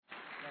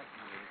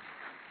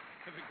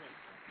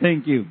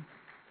Thank you.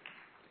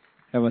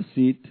 Have a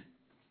seat.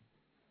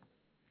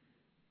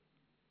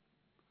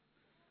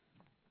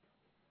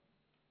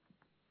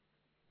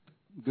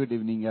 Good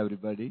evening,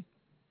 everybody.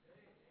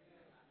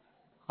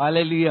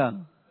 Hallelujah.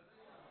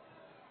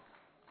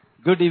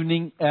 Good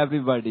evening,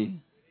 everybody.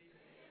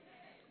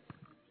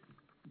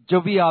 जो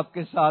भी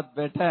आपके साथ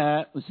बैठा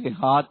है उसे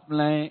हाथ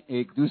मिलाएं,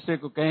 एक दूसरे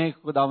को कहें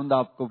खुदावंद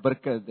आपको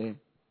बरकत दे.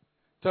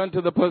 Turn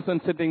to the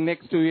person sitting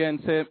next to you and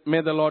say,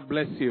 may the Lord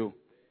bless you.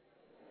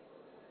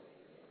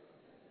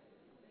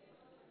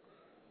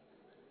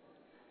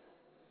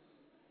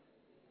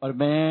 और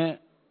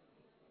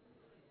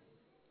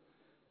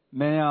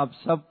मैं आप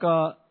सबका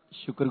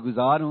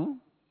शुक्रगुजार हूं.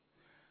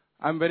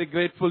 I'm very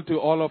grateful to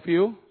all of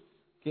you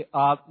कि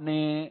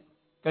आपने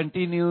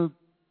कंटिन्यू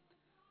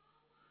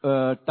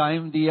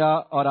टाइम दिया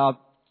और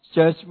आप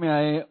चर्च में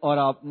आए और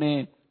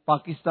आपने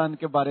पाकिस्तान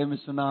के बारे में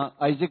सुना,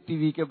 आइजक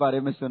टीवी के बारे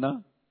में सुना.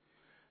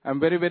 I'm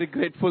very, very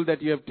grateful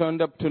that you have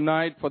turned up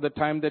tonight for the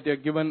time that you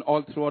have given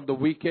all throughout the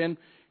weekend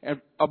and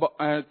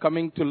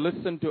coming to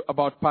listen to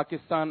about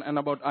Pakistan and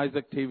about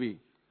Isaac TV.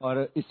 और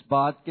इस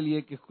बात के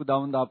लिए कि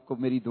खुदावंद आपको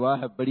मेरी दुआ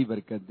है बड़ी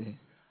बरकत दे.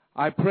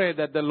 I pray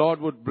that the Lord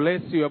would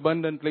bless you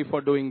abundantly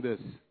for doing this.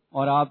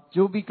 और आप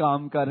जो भी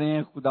काम कर रहे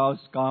हैं खुदा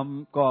उस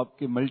काम को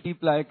आपके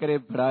मल्टीप्लाई करे,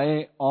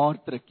 बढ़ाए और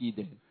तरक्की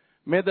दे.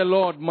 May the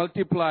Lord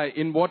multiply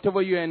in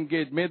whatever you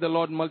engage. May the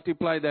Lord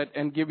multiply that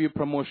and give you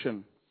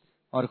promotion.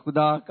 और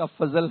खुदा का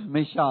फजल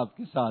हमेशा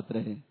आपके साथ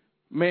रहे.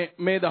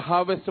 May the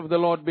harvest of the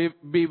Lord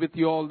be with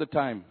you all the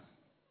time.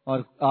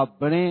 और आप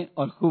बढ़ें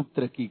और खूब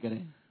तरक्की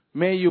करें.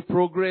 May you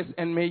progress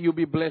and may you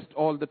be blessed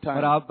all the time.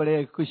 और आप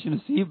बड़े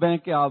खुशनसीब हैं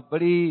कि आप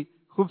बड़ी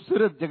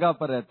खूबसूरत जगह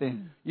पर रहते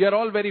हैं. You are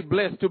all very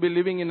blessed to be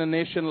living in a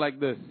nation like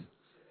this.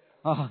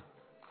 हाँ.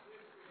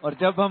 और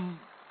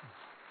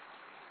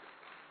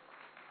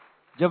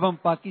जब हम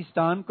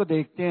पाकिस्तान को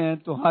देखते हैं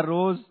तो हर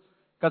रोज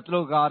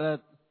कत्लो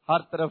गारत, हर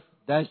तरफ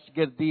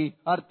दहशतगर्दी,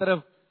 हर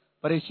तरफ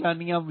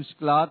परेशानियां,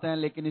 मुश्किलात हैं.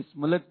 लेकिन इस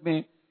मुल्क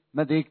में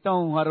मैं देखता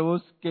हूं, हर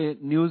रोज के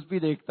न्यूज भी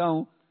देखता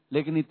हूं,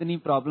 लेकिन इतनी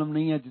प्रॉब्लम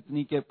नहीं है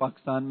जितनी के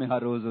पाकिस्तान में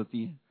हर रोज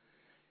होती है.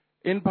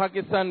 In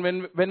Pakistan,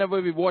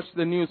 whenever we watch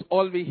the news,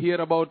 all we hear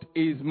about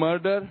is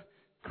murder,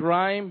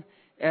 crime,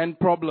 and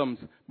problems.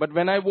 But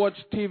when I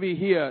watch TV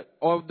here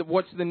or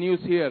watch the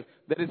news here,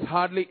 there is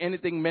hardly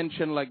anything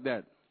mentioned like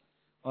that.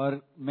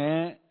 और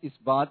मैं इस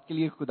बात के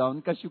लिए खुदा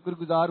उनका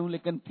शुक्रगुजार हूं,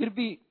 लेकिन फिर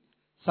भी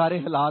सारे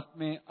हालात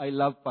में I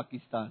love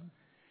Pakistan.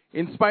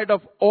 In spite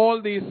of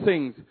all these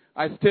things,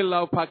 I still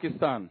love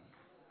Pakistan.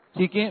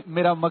 ठीक है,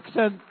 मेरा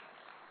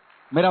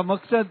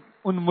मकसद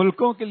उन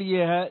मुल्कों के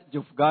लिए है जो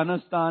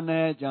अफगानिस्तान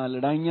है, जहां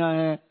लड़ाइयां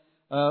हैं,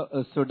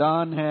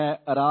 सूडान है,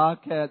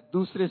 इराक है,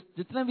 दूसरे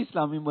जितने भी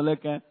इस्लामी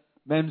मुल्क हैं,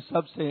 मैं उन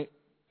सब से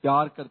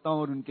प्यार करता हूं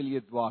और उनके लिए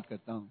दुआ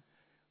करता हूं.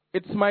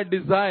 It's my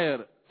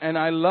desire and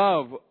I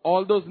love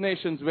all those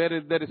nations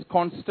where there is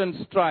constant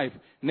strife.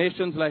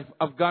 Nations like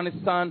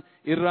Afghanistan,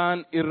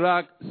 Iran,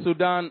 Iraq,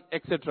 Sudan,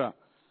 etc.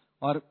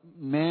 और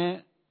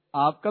मैं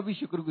आपका भी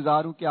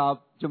शुक्रगुजार हूं कि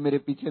आप जो मेरे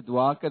पीछे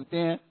दुआ करते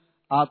हैं,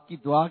 आपकी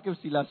दुआ के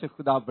वसीला से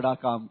खुदा बड़ा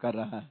काम कर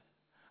रहा है.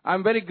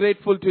 I'm very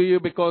grateful to you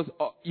because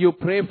you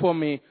pray for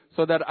me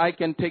so that I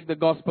can take the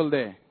gospel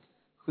there.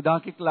 खुदा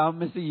के कलाम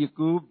में से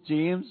याकूब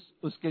जेम्स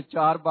उसके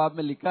 4 बाब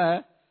में लिखा है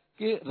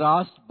कि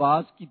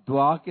रास्तबाज की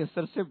दुआ के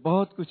असर से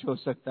बहुत कुछ हो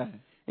सकता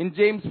है. In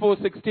James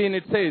 4:16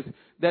 it says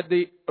that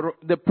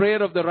the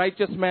prayer of the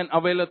righteous man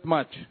availeth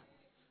much.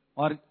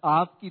 और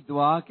आपकी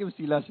दुआ के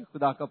वसीला से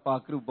खुदा का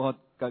पाकरू बहुत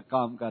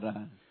काम कर रहा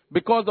है.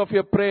 Because of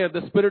your prayer,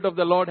 the Spirit of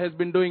the Lord has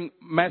been doing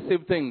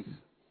massive things.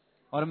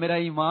 और मेरा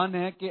ईमान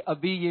है कि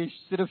अभी ये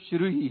सिर्फ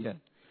शुरू ही है.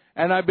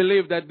 And I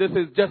believe that this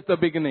is just the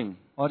beginning.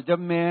 और जब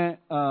मैं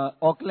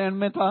ऑकलैंड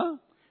में था,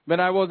 when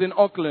I was in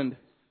Auckland,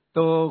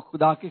 तो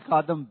खुदा के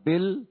खादम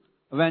बिल,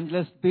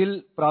 एवेंजलिस्ट बिल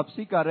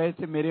प्रॉफेसी कर रहे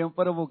थे मेरे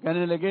ऊपर. वो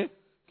कहने लगे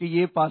कि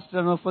ये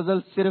पास्टर मफजल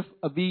सिर्फ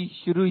अभी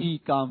शुरू ही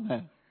काम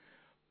है.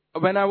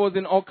 When I was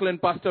in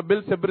Auckland, Pastor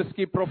Bill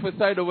Sebrisky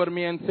prophesied over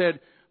me and said,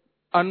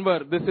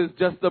 Anwar, this is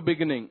just the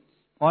beginning.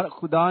 और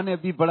खुदा ने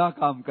अभी बड़ा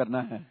काम करना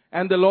है.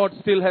 And the Lord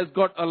still has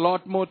got a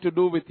lot more to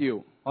do with you.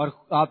 और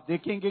आप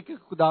देखेंगे कि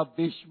खुदा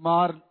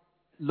बेशुमार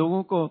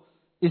लोगों को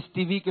इस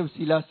टीवी के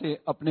वसीला से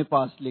अपने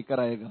पास लेकर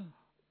आएगा.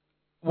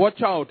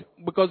 Watch out,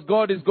 because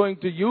God is going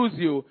to use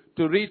you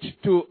to reach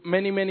to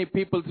many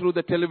people through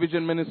the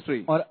television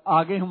ministry. और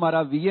आगे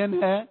हमारा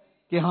विजन है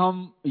कि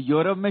हम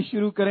यूरोप में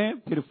शुरू करें,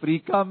 फिर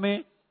अफ्रीका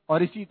में,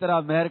 और इसी तरह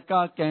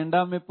अमेरिका,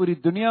 कनाडा में, पूरी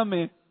दुनिया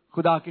में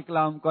खुदा के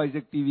कलाम को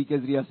आइजक टीवी के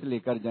जरिए से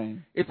लेकर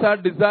जाएं. It's our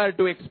desire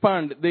to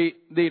expand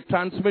the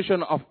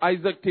transmission of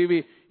Isaac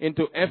TV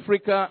into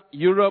Africa,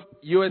 Europe,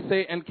 USA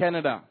and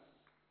Canada.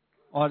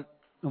 और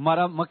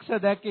हमारा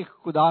मकसद है कि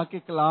खुदा के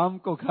कलाम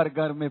को घर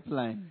घर में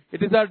फैलाएं.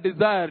 It is our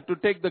desire to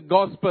take the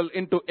gospel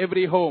into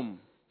every home.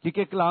 ठीक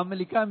है, कलाम में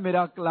लिखा है,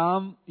 मेरा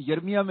कलाम,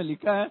 यिर्मयाह में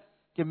लिखा है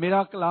कि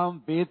मेरा कलाम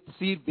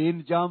बेतसीर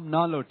बेनजाम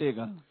ना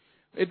लौटेगा.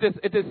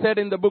 It is said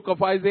in the book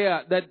of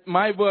Isaiah that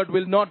my word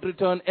will not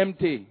return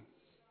empty.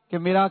 कि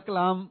मेरा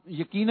कलाम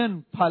यकीनन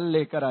फल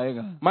लेकर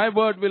आएगा. My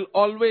word will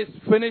always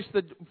finish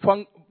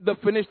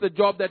finish the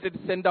job that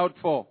it's sent out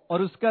for.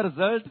 और उसका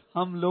रिजल्ट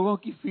हम लोगों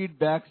की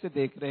फीडबैक से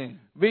देख रहे हैं.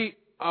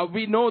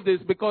 We know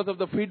this because of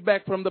the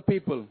feedback from the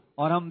people.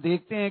 और हम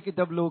देखते हैं कि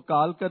जब लोग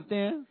कॉल करते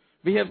हैं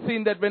We have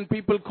seen that when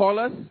people call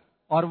us,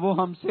 और वो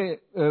हमसे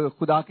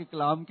खुदा के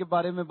कलाम के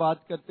बारे में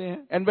बात करते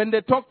हैं and when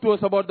they talk to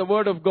us about the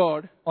word of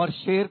God, और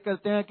शेयर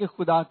करते हैं कि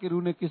खुदा की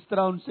रूह ने किस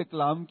तरह उनसे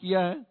कलाम किया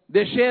है,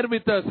 they share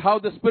with us how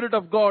the Spirit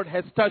of God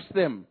has touched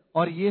them.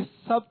 और ये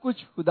सब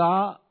कुछ खुदा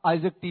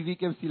आइजक टीवी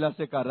के वसीला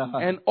से कर रहा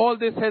है. And all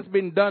this has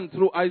been done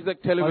through Isaac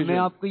और मैं Television.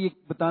 आपको ये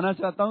बताना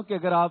चाहता हूँ कि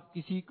अगर आप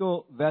किसी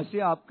को वैसे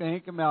आप कहें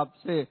कि मैं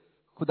आपसे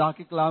खुदा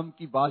के कलाम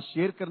की बात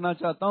शेयर करना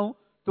चाहता हूँ,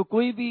 तो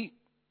कोई भी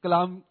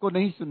कलाम को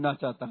नहीं सुनना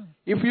चाहता.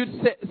 If you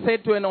say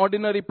to an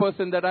ordinary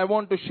person that I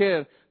want to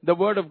share the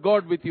word of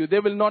God with you, they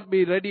will not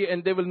be ready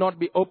and they will not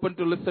be open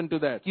to listen to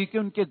that. क्योंकि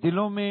उनके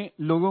दिलों में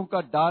लोगों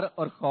का डर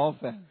और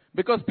खौफ है.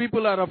 Because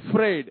people are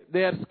afraid,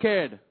 they are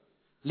scared.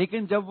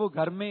 लेकिन जब वो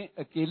घर में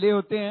अकेले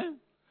होते हैं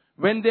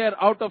When they are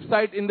out of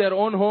sight in their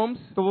own homes,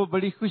 तो वो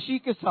बड़ी खुशी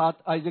के साथ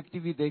आइजक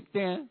टीवी देखते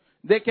हैं.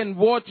 they can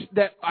watch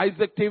the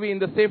Isaac TV in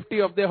the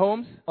safety of their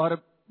homes.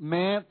 और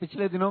मैं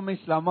पिछले दिनों में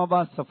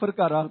इस्लामाबाद सफर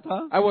कर रहा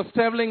था I was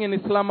traveling in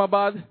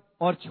Islamabad.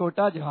 और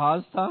छोटा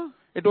जहाज था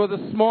It was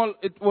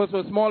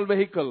a small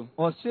vehicle.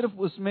 और सिर्फ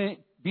उसमें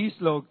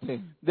 20 लोग थे.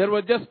 There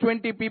were just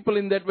 20 people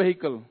in that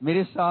vehicle.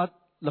 मेरे साथ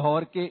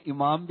लाहौर के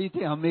इमाम भी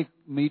थे. हम एक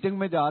मीटिंग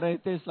में जा रहे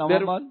थे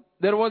Islamabad.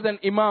 There was an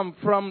imam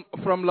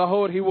from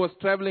Lahore. He was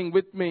traveling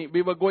with me.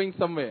 We were going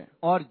somewhere.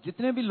 और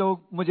जितने भी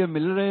लोग मुझे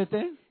मिल रहे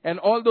थे And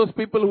all those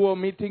people who were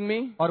meeting me,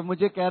 और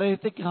मुझे कह रहे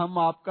थे कि हम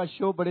आपका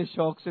शो बड़े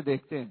शौक से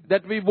देखते हैं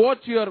that we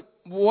watch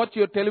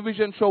your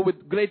television show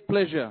with great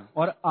pleasure.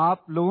 और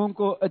आप लोगों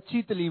को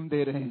अच्छी तालीम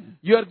दे रहे हैं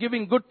You are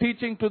giving good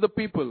teaching to the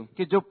people.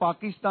 कि जो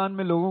पाकिस्तान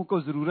में लोगों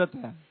को जरूरत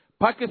है.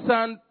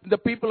 The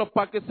people of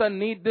Pakistan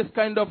need this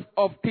kind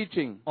of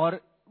teaching. और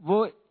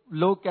वो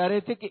लोग कह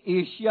रहे थे कि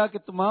एशिया के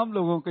तमाम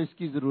लोगों को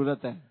इसकी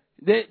जरूरत है.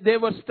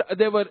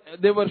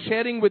 They were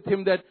sharing with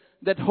him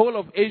that whole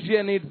of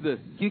Asia needs this.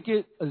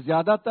 क्योंकि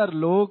ज्यादातर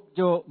लोग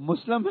जो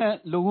मुस्लिम हैं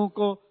लोगों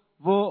को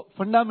वो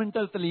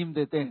फंडामेंटल तालीम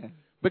देते हैं.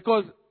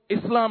 Because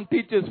Islam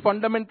teaches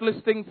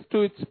fundamentalist things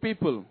to its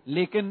people.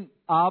 लेकिन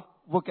आप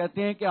वो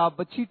कहते हैं कि आप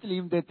अच्छी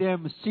तालीम देते हैं,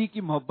 मसीह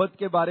की मोहब्बत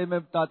के बारे में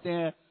बताते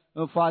हैं,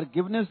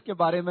 फॉरगिवनेस के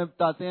बारे में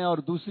बताते हैं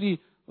और दूसरी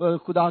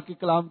खुदा के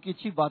कलाम की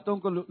अच्छी बातों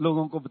को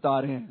लोगों को बता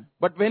रहे हैं.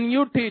 But when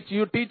you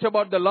teach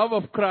about the love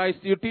of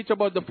Christ, you teach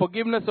about the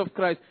forgiveness of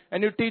Christ,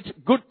 and you teach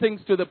good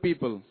things to the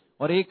people.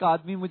 और एक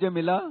आदमी मुझे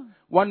मिला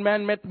One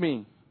man met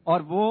me.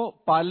 और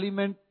वो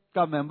पार्लियामेंट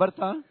का मेंबर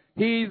था.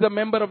 He is a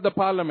member of the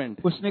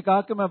parliament. उसने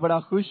कहा कि मैं बड़ा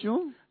खुश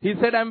हूँ He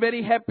said, I'm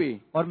very happy.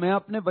 और मैं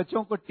अपने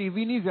बच्चों को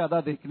टीवी नहीं ज्यादा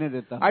देखने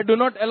देता I do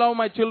not allow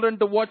my children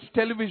to watch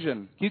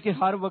television. क्योंकि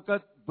हर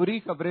वक्त बुरी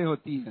खबरें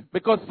होती हैं.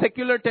 Because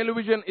secular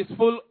television is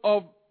full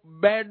of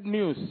bad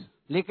news.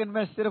 लेकिन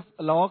मैं सिर्फ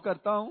अलाउ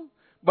करता हूँ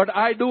But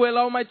I do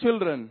allow my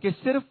children. कि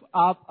सिर्फ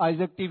आप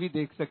आइजक टीवी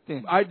देख सकते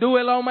हैं. I do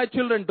allow my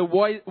children to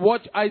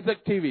watch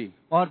Isaac TV.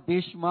 और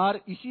बेशुमार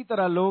इसी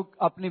तरह लोग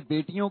अपनी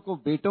बेटियों को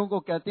बेटों को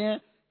कहते हैं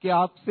कि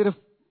आप सिर्फ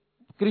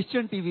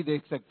क्रिश्चियन टीवी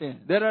देख सकते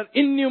हैं. There are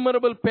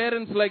innumerable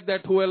parents like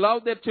that who allow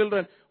their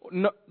children,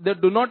 they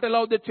do not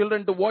allow their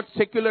children to watch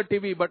secular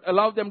TV, but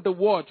allow them to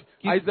watch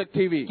Isaac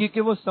TV.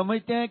 क्योंकि वो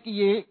समझते हैं कि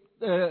ये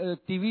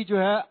टीवी जो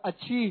है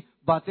अच्छी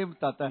बातें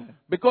बताता है.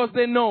 Because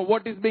they know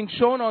what is being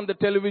shown on the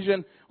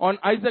television, on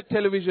Isaac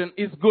Television,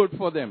 is good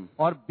for them.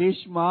 और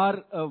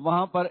बेशुमार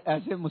वहाँ पर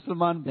ऐसे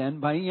मुसलमान बहन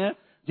भाई हैं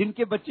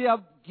जिनके बच्चे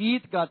अब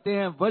गीत गाते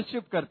हैं,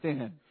 वर्शिप करते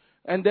हैं.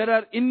 And there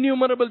are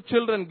innumerable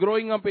children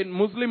growing up in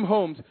Muslim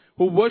homes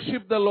who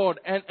worship the Lord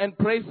and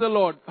praise the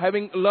Lord,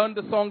 having learned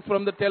the songs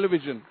from the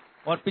television.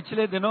 और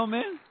पिछले दिनों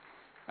में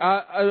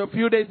A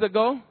few days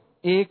ago,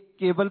 एक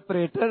केबल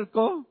ऑपरेटर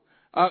को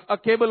a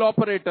cable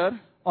operator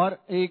और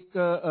एक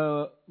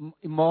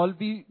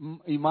मौलवी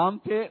इमाम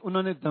थे,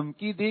 उन्होंने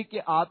धमकी दी कि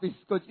आप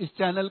इस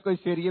चैनल को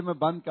इस एरिया में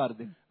बंद कर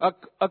दें.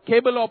 A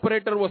cable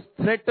operator was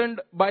threatened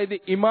by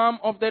the imam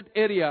of that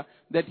area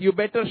that you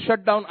better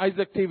shut down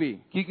Isaac TV.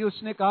 क्योंकि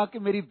उसने कहा कि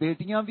मेरी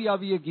बेटियां भी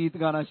अब ये गीत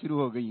गाना शुरू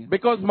हो गई हैं.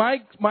 Because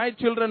my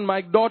children, my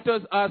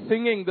daughters are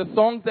singing the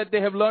songs that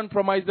they have learned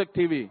from Isaac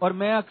TV. और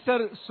मैं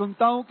अक्सर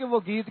सुनता हूँ कि वो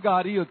गीत गा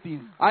रही होती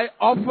हैं.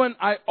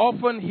 I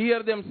often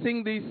hear them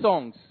sing these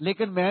songs.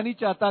 लेकिन मैं नहीं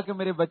चाहता कि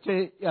मेरे बच्चे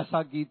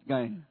ऐसा गीत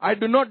गाएं. I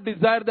do not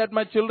desire that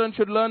my children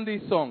should learn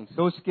these songs.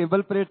 तो उस केबल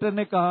ऑपरेटर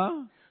ने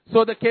कहा,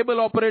 So the cable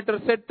operator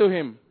said to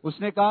him,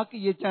 उसने कहा कि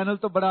ये चैनल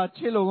तो बड़ा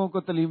अच्छे लोगों को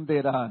तालीम दे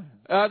रहा है.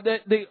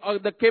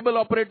 the cable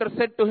operator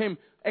said to him,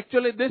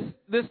 actually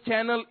this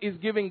channel is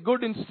giving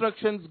good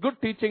instructions,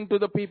 good teaching to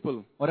the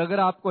people. और अगर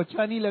आपको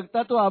अच्छा नहीं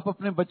लगता तो आप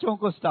अपने बच्चों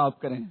को स्टॉप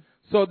करें.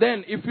 So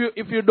then,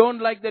 if you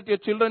don't like that your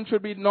children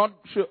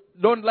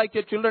don't like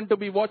your children to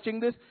be watching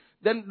this,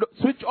 then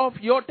switch off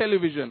your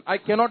television. I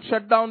cannot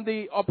shut down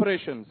the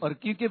operations. और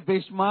क्योंकि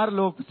बेशुमार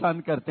लोग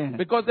पसंद करते हैं.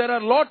 Because there are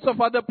lots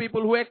of other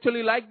people who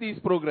actually like these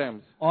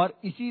programs. और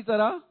इसी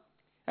तरह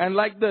And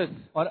like this,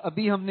 और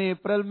अभी हमने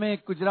अप्रैल में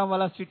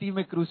गुजरांवाला सिटी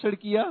में क्रूसेड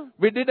किया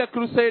we did a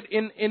crusade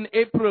in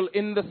April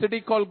in the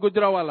city called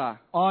Gujranwala.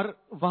 और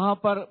वहां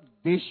पर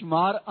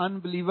बेशुमार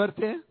अनबिलीवर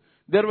थे.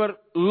 There were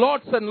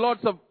lots and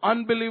lots of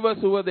unbelievers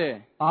who were there.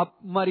 आप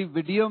हमारी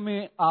वीडियो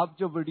में, आप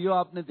जो वीडियो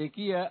आपने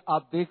देखी है,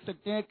 आप देख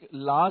सकते हैं कि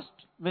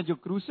लास्ट में जो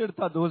क्रूसेड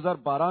था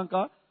 2012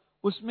 का,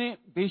 उसमें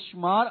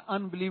बेशुमार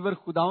अनबिलीवर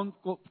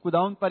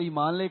खुदाउन पर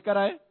ईमान लेकर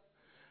आए.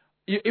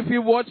 If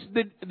you watch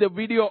the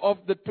video of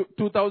the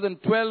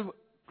 2012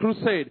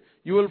 crusade,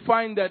 you will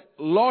find that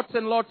lots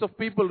and lots of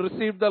people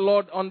received the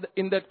Lord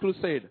in that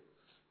crusade.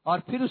 और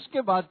फिर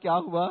उसके बाद क्या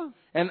हुआ?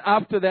 And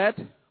after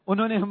that,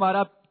 उन्होंने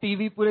हमारा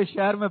टीवी पूरे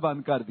शहर में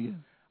बंद कर दिया.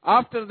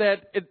 after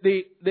that,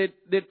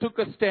 they took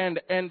a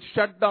stand and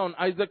shut down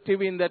Isaac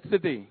TV in that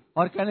city.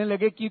 और कहने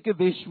लगे क्योंकि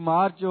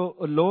बेशुमार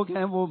जो लोग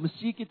हैं वो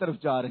मसीह की तरफ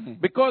जा रहे हैं.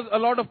 Because a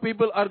lot of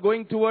people are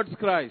going towards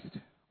Christ.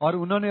 और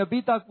उन्होंने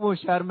अभी तक वो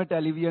शहर में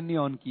टेलीविजन नहीं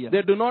ऑन किया.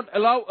 They do not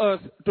allow us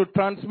to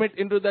transmit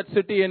into that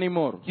city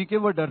anymore. क्योंकि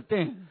वो डरते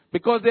हैं.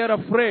 Because they are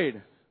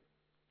afraid.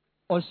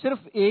 और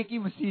सिर्फ एक ही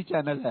मसीह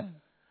चैनल है.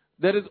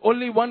 There is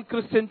only one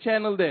Christian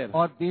channel there.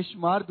 और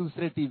बेशुमार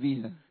दूसरे टीवी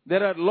हैं.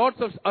 There are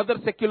lots of other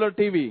secular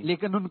TV.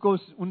 लेकिन उनको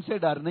उनसे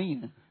डर नहीं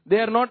है. They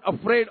are not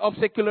afraid of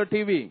secular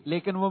TV.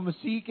 लेकिन वो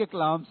मसीह के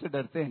कलाम से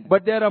डरते हैं.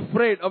 But they are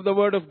afraid of the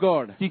word of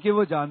God. क्योंकि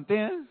वो जानते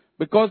हैं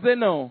Because they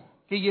know.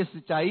 कि ये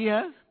सच्चाई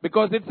है.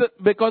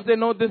 Because they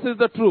know this is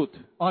the truth.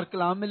 और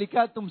कलाम में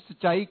लिखा है तुम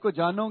सच्चाई को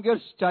जानोगे और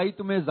सच्चाई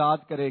तुम्हें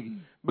आजाद करेगी.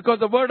 Because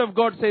the word of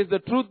God says the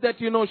truth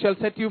that you know shall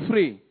set you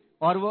free.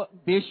 और वो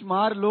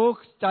बेशुमार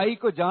लोग सच्चाई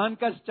को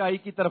जानकर सच्चाई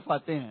की तरफ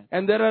आते हैं.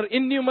 And there are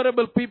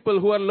innumerable people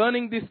who are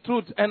learning these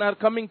truths and are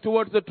coming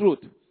towards the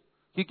truth.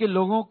 क्योंकि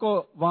लोगों को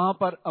वहां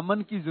पर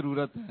अमन की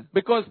जरूरत है.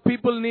 Because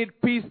people need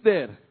peace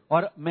there.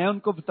 और मैं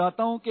उनको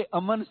बताता हूं कि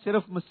अमन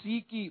सिर्फ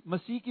मसीह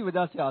की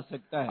वजह से आ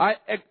सकता है.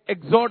 I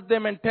exhort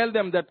them and tell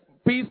them that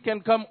peace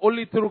can come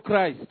only through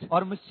Christ.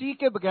 और मसीह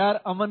के बगैर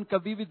अमन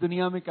कभी भी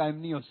दुनिया में कायम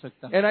नहीं हो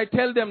सकता. And I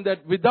tell them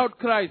that without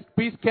Christ,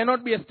 peace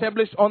cannot be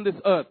established on this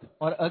earth.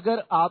 और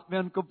अगर मैं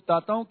उनको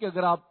बताता हूं कि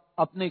अगर आप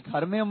अपने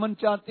घर में अमन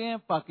चाहते हैं,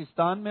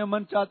 पाकिस्तान में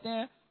अमन चाहते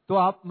हैं,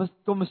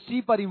 तो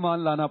मसीह पर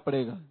ईमान लाना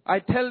पड़ेगा. I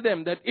tell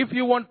them that if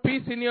you want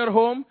peace in your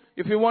home,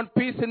 if you want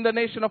peace in the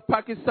nation of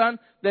Pakistan,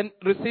 then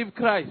receive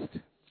Christ.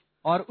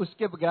 और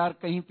उसके बगैर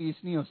कहीं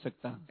पीस नहीं हो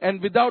सकता.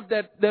 And without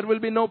that, there will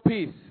be no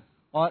peace.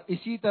 और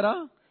इसी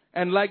तरह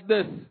And like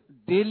this,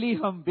 डेली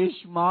हम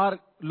बेशुमार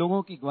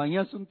लोगों की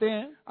गवाहियां सुनते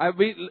हैं.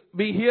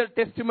 we hear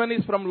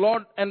testimonies from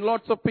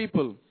lots of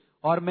people.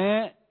 और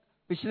मैं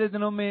पिछले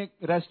दिनों में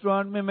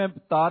रेस्टोरेंट में मैं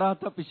बता रहा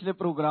था, पिछले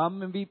प्रोग्राम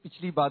में भी,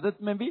 पिछली इबादत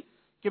में भी,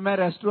 कि मैं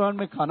रेस्टोरेंट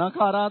में खाना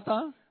खा रहा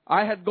था.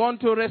 I had gone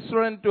to a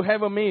restaurant to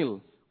have a meal.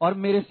 और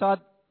मेरे साथ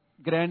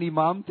ग्रैंड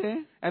इमाम थे.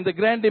 And the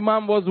grand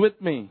imam was with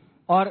me.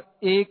 और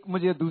एक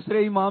मुझे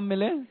दूसरे इमाम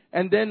मिले.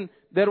 And then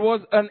there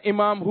was an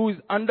imam who is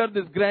under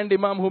this grand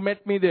imam who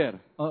met me there.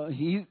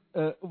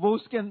 वो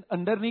उसके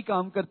अंडर नहीं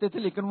काम करते थे,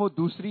 लेकिन वो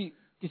दूसरी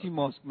किसी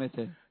मॉस्क में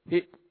थे.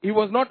 He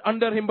was not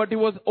under him, but he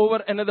was over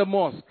another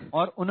mosque.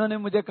 और उन्होंने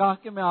मुझे कहा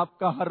कि मैं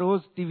आपका हर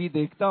रोज टीवी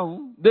देखता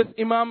हूँ. This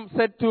imam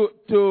said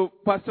to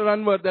Pastor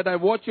Anwar that I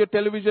watch your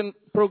television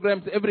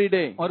programs every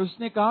day. और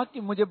उसने कहा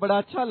कि मुझे बड़ा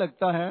अच्छा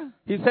लगता है.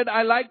 He said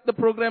I like the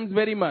programs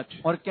very much.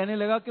 और कहने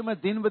लगा कि मैं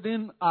दिन ब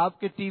दिन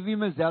आपके टीवी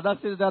में ज्यादा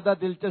से ज्यादा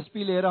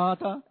दिलचस्पी ले रहा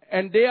था.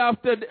 And day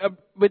after,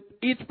 with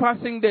each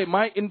passing day,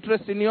 my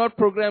interest in your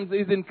programs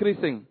is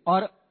increasing.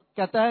 और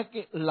कहता है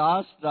कि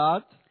लास्ट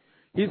रात,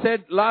 he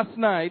said last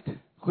night,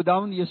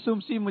 खुदावंद यीशु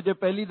मसीह मुझे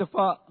पहली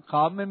दफा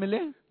ख्वाब में मिले.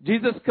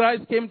 Jesus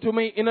Christ came to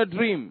me in a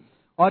dream.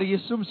 और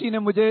यीशु मसीह ने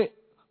मुझे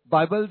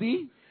Bible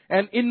the.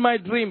 And in my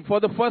dream, for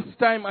the first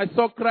time, I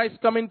saw Christ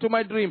come into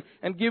my dream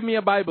and give me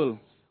a Bible.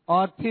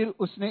 और फिर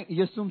उसने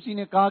यीशु मसीह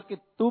ने कहा कि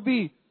तू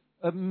भी,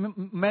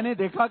 मैंने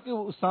देखा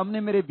कि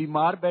सामने मेरे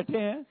बीमार बैठे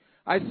हैं.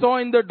 I saw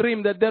in the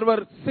dream that there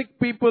were sick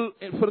people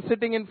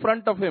sitting in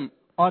front of him.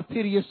 और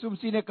फिर यीशु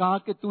मसीह ने कहा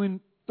कि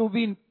तू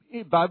भी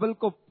बाइबल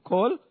को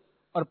खोल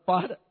और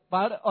पढ़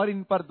और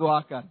इन पर दुआ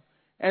कर.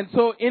 And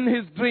so in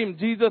his dream,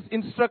 Jesus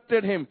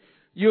instructed him,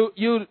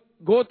 you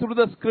go through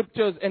the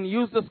scriptures and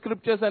use the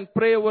scriptures and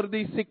pray over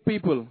these sick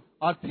people.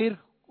 और फिर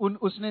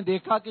उसने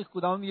देखा कि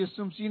खुदावंद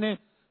यीशु मसीह ने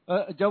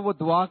जब वो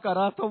दुआ कर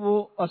रहा था,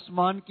 वो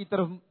आसमान की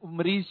तरफ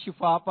मरीज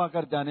शिफा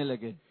पाकर जाने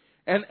लगे.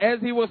 And as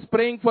he was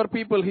praying for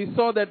people, he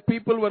saw that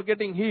people were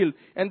getting healed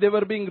and they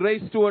were being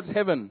raised towards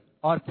heaven.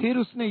 और फिर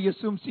उसने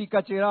यीशु मसीह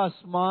का चेहरा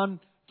आसमान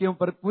के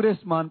ऊपर, पूरे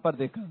आसमान पर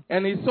देखा.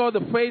 And he saw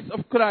the face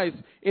of Christ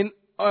in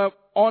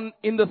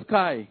the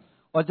sky.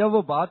 और जब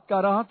वो बात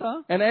कर रहा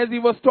था, and as he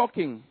was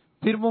talking,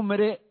 फिर वो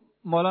मेरे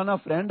मौलाना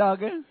फ्रेंड आ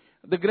गए.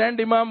 the grand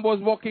imam was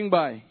walking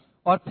by.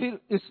 और फिर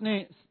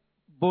इसने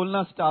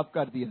बोलना स्टॉप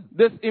कर दिया.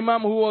 This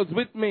imam who was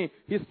with me,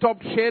 he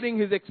stopped sharing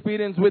his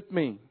experience with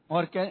me.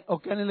 और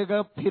कहने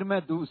लगा फिर मैं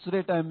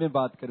दूसरे टाइम में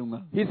बात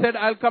करूंगा. He said,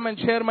 I'll come and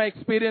share my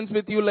experience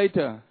with you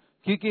later.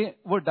 क्योंकि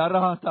वो डर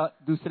रहा था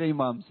दूसरे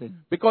इमाम से.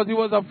 Because he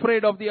was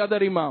afraid of the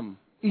other imam.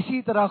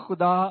 इसी तरह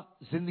खुदा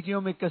जिंदगियों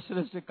में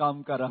कसरत से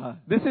काम कर रहा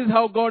है। This is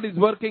how God is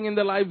working in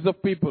the lives of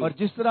people. और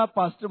जिस तरह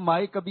पास्टर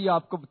माइक अभी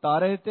आपको बता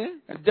रहे थे,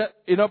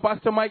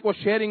 Pastor Mike was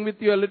sharing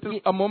with you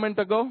a moment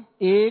ago.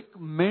 1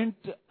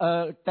 minute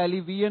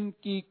television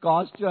की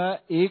कॉस्ट जो है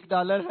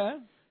 $1 है।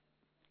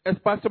 As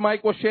Pastor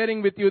Mike was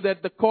sharing with you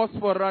that the cost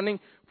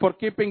for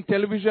keeping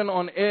television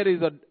on air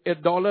is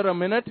 $1 a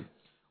minute.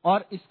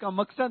 और इसका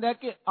मकसद है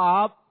कि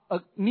आप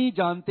नहीं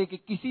जानते कि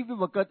किसी भी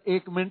वक्त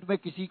 1 मिनट में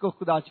किसी को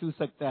खुदा छू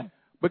सकता है।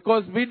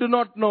 Because we do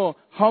not know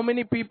how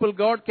many people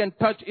God can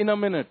touch in a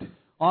minute.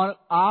 और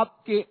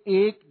आपके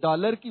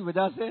 $1 की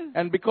वजह से,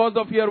 And because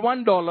of your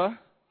 $1,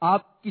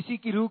 आप किसी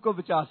की रूह को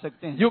बचा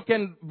सकते हैं। you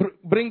can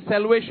bring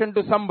salvation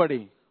to somebody.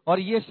 और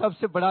ये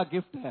सबसे बड़ा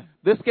गिफ्ट है।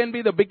 This can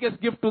be the biggest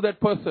gift to that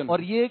person.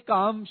 और ये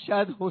काम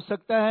शायद हो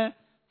सकता है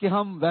कि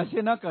हम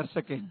वैसे ना कर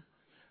सकें।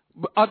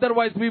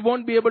 Otherwise, we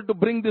won't be able to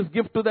bring this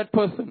gift to that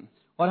person.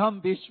 और हम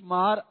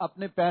बेशुमार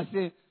अपने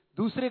पैसे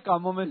दूसरे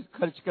कामों में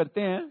खर्च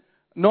करते हैं।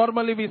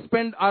 Normally, we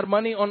spend our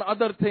money on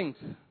other things.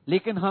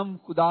 लेकिन हम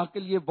खुदा के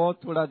लिए बहुत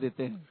थोड़ा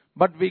देते हैं।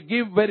 But we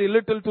give very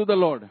little to the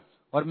Lord.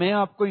 और मैं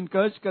आपको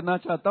इनकरेज करना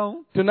चाहता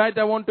हूँ Tonight,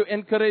 I want to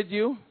encourage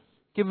you.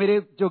 कि मेरे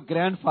जो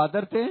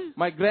ग्रैंडफादर थे,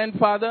 My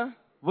grandfather,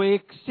 वो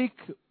एक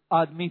सिख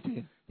आदमी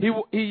थे।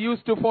 he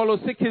used to follow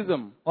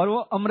Sikhism. और वो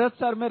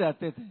अमृतसर में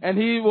रहते थे। And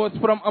he was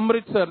from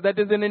Amritsar, that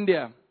is in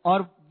India.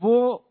 और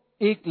वो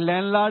एक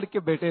लैंडलॉर्ड के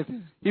बेटे थे।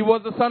 He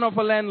was the son of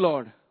a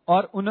landlord.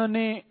 और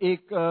उन्होंने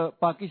एक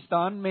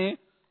पाकिस्तान में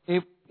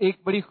एक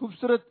बड़ी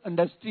खूबसूरत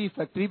इंडस्ट्री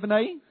फैक्ट्री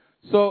बनाई।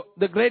 So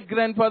the great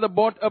grandfather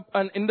bought up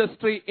an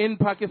industry in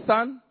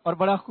Pakistan. और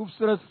बड़ा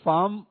खूबसूरत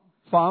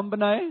फार्म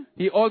बनाए।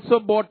 He also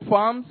bought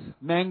farms.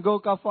 Mango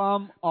का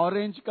फार्म,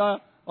 ऑरेंज का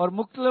और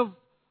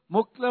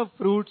मुख्तलिफ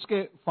फ्रूट्स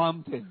के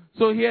फार्म थे।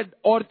 So he had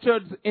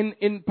orchards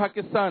in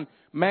Pakistan,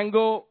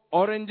 mango,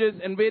 oranges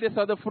and various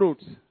other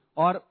fruits.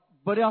 और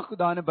बड़ा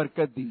खुदा ने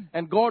बरकत दी।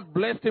 And God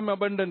blessed him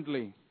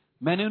abundantly.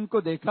 मैंने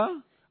उनको देखा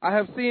I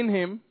have seen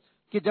him.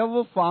 कि जब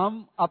वो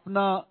फार्म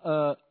अपना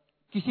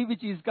किसी भी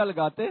चीज का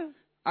लगाते,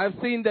 I have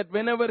seen that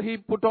whenever he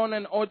put on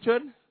an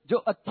orchard, जो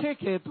अच्छे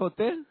खेत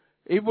होते,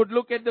 he would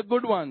look at the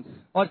good ones.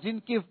 और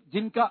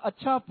जिनका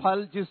अच्छा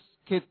फल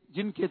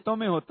जिन खेतों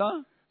में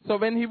होता, So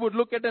when he would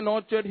look at an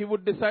orchard, he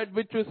would decide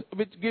which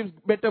gives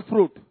better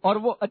fruit. और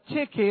वो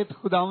अच्छे खेत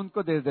खुदा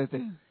उनको दे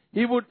देते।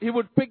 He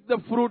would pick the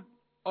fruit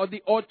or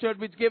the orchard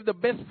which gave the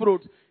best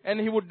fruits, and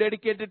he would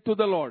dedicate it to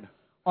the Lord.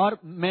 और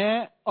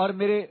मैं और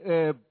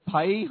मेरे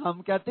भाई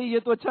हम कहते ये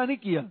तो अच्छा नहीं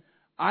किया।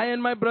 I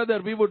and my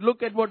brother, we would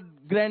look at what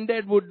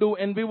granddad would do,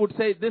 and we would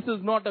say, this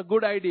is not a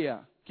good idea.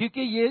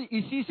 क्योंकि ये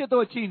इसी से तो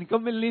अच्छी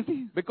इनकम मिलनी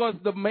थी। Because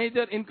the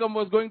major income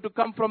was going to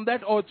come from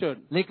that orchard.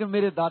 लेकिन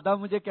मेरे दादा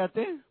मुझे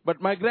कहते,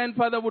 But my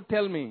grandfather would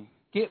tell me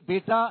कि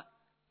बेटा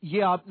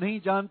ये आप नहीं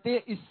जानते,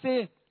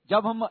 इससे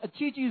जब हम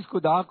अच्छी चीज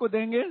खुदा को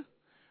देंगे,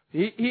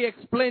 he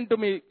explained to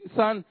me,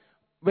 son,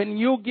 when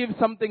you give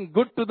something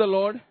good to the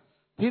Lord,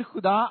 फिर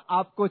खुदा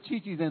आपको अच्छी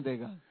चीजें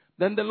देगा।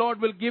 then the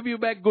Lord will give you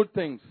back good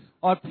things.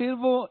 और फिर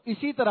वो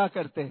इसी तरह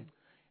करते हैं।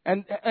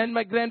 And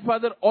my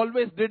grandfather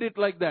always did it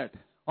like that.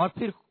 और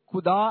फिर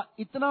खुदा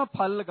इतना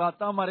फल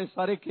लगाता हमारे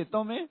सारे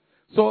खेतों में।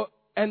 So,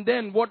 and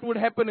then what would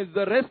happen is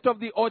the rest of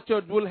the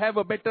orchards will have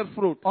a better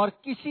fruit. और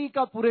किसी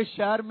का पूरे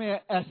शहर में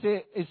ऐसे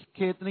इस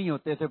खेत नहीं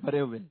होते थे भरे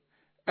हुए।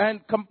 And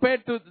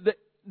compared to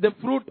the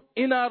fruit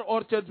in our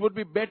orchards would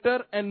be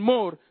better and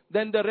more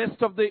than the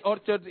rest of the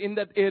orchards in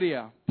that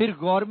area. फिर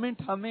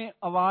गवर्नमेंट हमें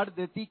अवार्ड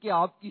देती कि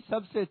आपकी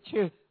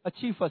सबसे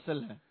अच्छी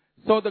फसल है।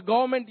 So the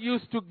government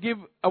used to give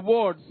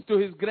awards to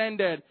his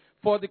granddad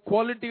for the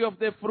quality of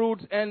their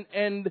fruits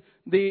and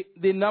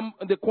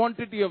the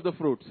quantity of the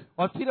fruits.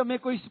 और फिर हमें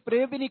कोई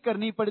स्प्रे भी नहीं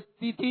करनी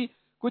पड़ती थी,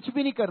 कुछ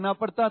भी नहीं करना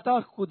पड़ता था,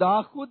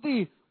 खुदा खुद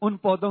ही उन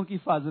पौधों की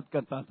हिफाजत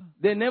करता था।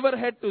 They never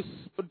had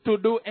to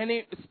do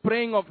any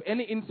spraying of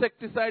any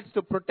insecticides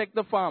to protect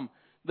the farm.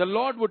 The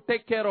Lord would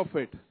take care of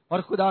it.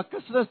 और खुदा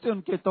कसरत से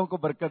उन खेतों को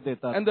बरकत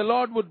देता था। And the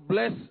Lord would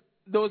bless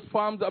those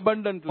farms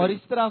abundantly. और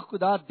इस तरह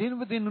खुदा दिन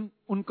ब दिन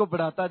उनको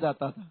बढ़ाता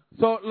जाता था।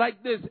 So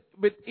like this,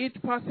 with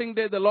each passing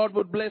day, the Lord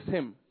would bless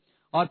him.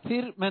 और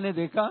फिर मैंने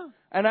देखा,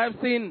 And I've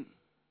seen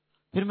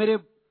फिर मेरे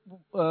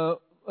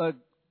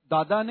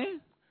दादा ने,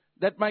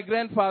 that my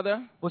grandfather,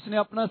 उसने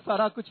अपना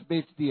सारा कुछ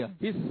बेच दिया।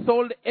 he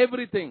sold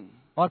everything.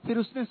 और फिर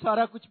उसने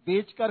सारा कुछ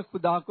बेचकर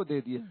खुदा को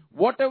दे दिया।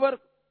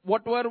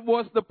 Whatever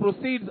was the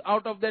proceeds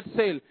out of that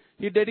sale,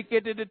 he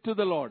dedicated it to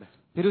the Lord.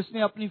 फिर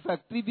उसने अपनी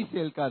फैक्ट्री भी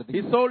सेल कर दी।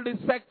 He sold his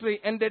factory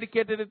and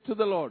dedicated it to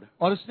the Lord.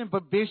 और उसने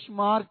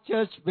बेशुमार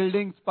चर्च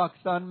बिल्डिंग्स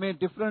पाकिस्तान में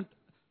डिफरेंट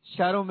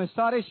शहरों में,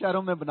 सारे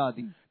शहरों में बना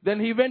दी। Then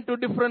he went to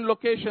different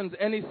locations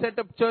and he set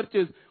up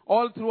churches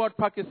all throughout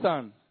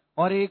Pakistan.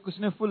 और एक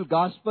उसने फुल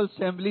गॉस्पेल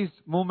असेंबलीज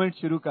मूवमेंट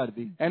शुरू कर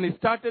दी। And he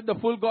started the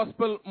full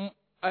gospel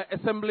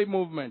assembly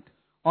movement.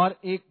 और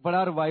एक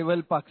बड़ा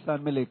रिवाइवल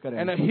पाकिस्तान में लेकर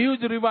And आए। a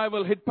huge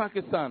revival hit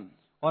Pakistan.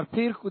 और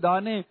फिर खुदा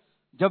ने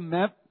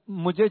जब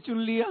मुझे चुन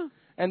लिया,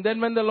 And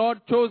then when the Lord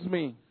chose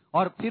me,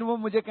 और फिर वो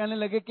मुझे कहने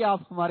लगे कि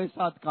आप हमारे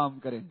साथ काम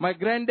करें, My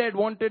granddad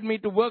wanted me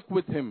to work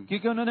with him.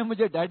 क्योंकि उन्होंने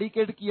मुझे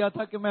डेडिकेट किया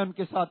था कि मैं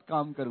उनके साथ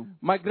काम करूं.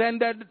 My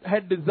granddad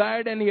had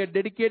desired and he had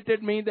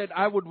dedicated me that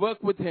I would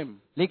work with him.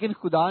 लेकिन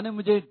खुदा ने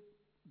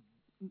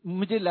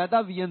मुझे लैदा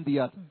विजन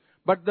दिया था.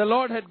 But the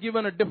Lord had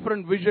given a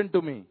different vision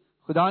to me.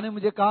 खुदा ने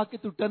मुझे कहा कि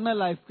तू इटर्नल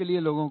लाइफ के लिए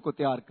लोगों को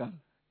तैयार कर,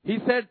 He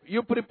said,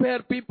 you prepare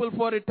people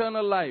for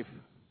eternal life.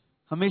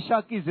 हमेशा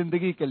की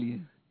जिंदगी के लिए.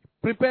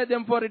 Prepare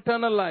them for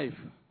eternal life.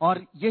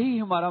 और यही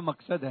हमारा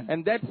मकसद है.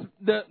 And that's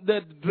the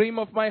dream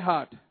of my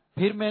heart.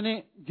 फिर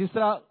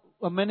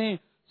मैंने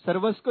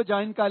सर्विस को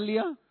ज्वाइन कर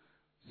लिया.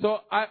 So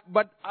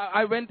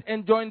I went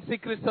and joined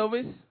Secret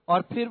Service.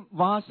 और फिर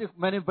वहां से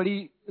मैंने बड़ी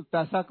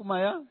पैसा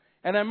कमाया.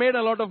 And I made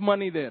a lot of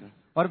money there.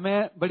 और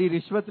मैं बड़ी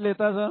रिश्वत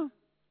लेता था.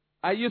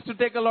 I used to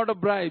take a lot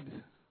of bribes.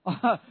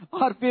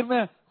 और फिर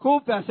मैं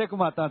खूब पैसे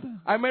कमाता था.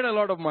 I made a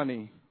lot of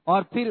money.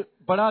 और फिर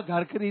बड़ा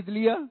घर खरीद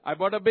लिया. I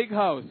bought a big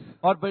house.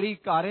 और बड़ी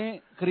कारें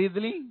खरीद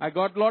ली. I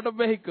got a lot of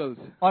vehicles.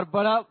 और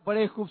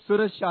बड़े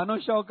खूबसूरत शानो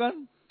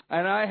शौकत.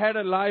 And I had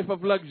a life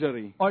of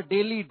luxury. और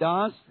डेली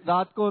डांस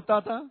रात को होता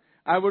था.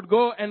 I would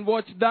go and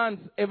watch dance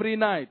every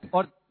night.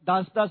 और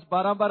 10-10,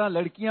 12-12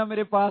 लड़कियां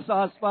मेरे पास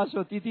आसपास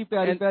होती थी,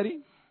 प्यारी प्यारी.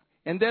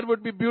 And there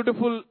would be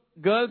beautiful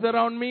girls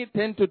around me,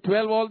 10 to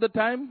 12 all the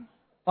time.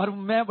 और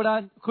मैं बड़ा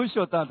खुश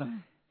होता था.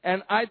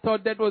 And I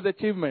thought that was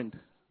achievement.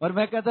 और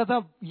मैं कहता था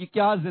ये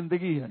क्या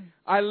जिंदगी है.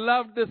 I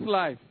loved this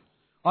life.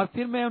 और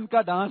फिर मैं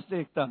उनका डांस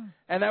देखता.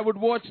 And I would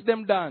watch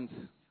them dance.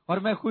 और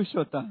मैं खुश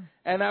होता.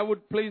 And I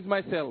would please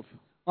myself.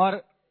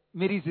 और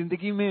मेरी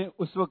जिंदगी में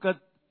उस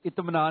वक्त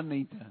इत्मीनान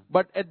नहीं था.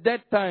 But at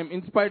that time,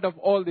 in spite of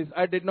all this,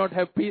 I did not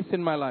have peace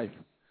in my life.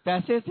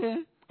 पैसे थे.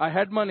 I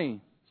had money.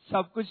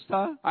 सब कुछ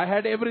था. I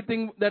had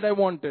everything that I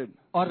wanted.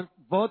 और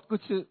बहुत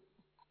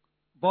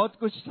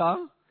कुछ था.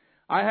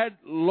 I had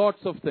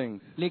lots of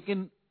things.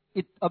 लेकिन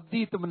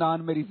अब्दी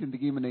इत्मीनान मेरी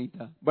जिंदगी में नहीं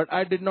था. But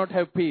I did not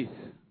have peace.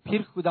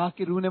 फिर खुदा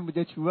की रूह ने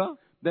मुझे छुआ.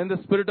 Then the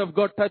Spirit of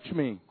God touched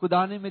me.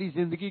 खुदा ने मेरी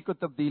जिंदगी को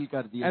तब्दील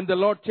कर दिया. And the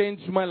Lord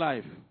changed my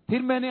life.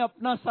 फिर मैंने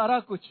अपना सारा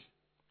कुछ.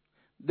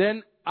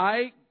 Then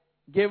I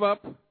gave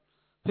up.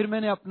 फिर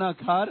मैंने अपना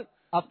घर,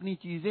 अपनी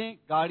चीजें,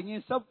 गाड़ियां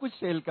सब कुछ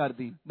सेल कर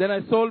दी. Then I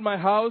sold my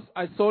house,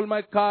 I sold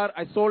my car,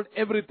 I sold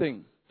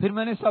everything. फिर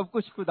मैंने सब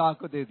कुछ खुदा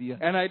को दे दिया.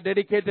 And I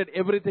dedicated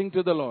everything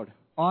to the Lord.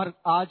 और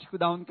आज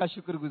खुदा उनका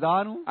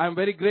शुक्रगुजार हूँ. I am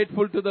very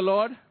grateful to the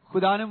Lord.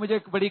 खुदा ने मुझे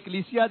एक बड़ी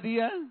कलीसिया दी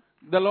है.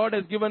 The Lord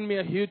has given me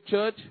a huge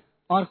church.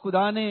 और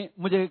खुदा ने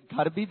मुझे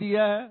घर भी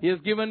दिया है. He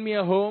has given me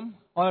a home.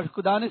 और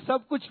खुदा ने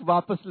सब कुछ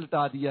वापस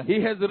लौटा दिया.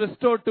 He has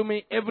restored to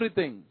me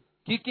everything.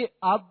 क्योंकि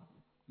अब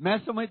मैं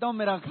समझता हूँ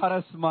मेरा घर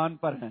आसमान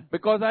पर है.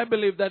 Because I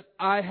believe that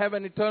I have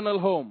an eternal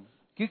home.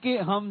 क्योंकि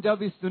हम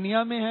जब इस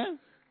दुनिया में हैं.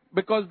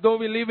 Because though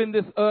we live in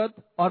this earth.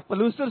 और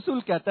पौलुस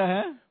रसूल कहता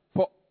है.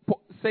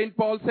 Saint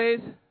Paul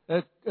says.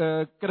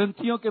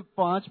 कुरिन्थियों के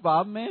 5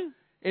 बाब में.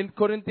 In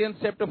Corinthians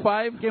chapter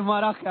 5. कि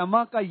हमारा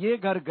खेमा का ये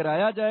घर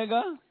गिराया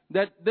जाएगा.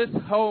 That this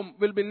home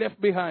will be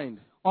left behind.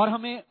 और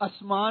हमें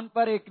आसमान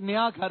पर एक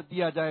नया घर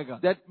दिया जाएगा.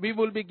 That we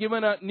will be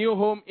given a new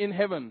home in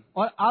heaven.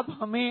 और अब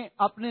हमें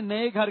अपने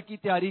नए घर की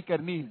तैयारी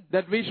करनी है.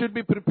 That we should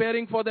be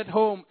preparing for that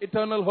home,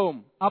 eternal home.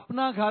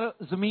 अपना घर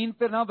जमीन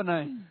पर ना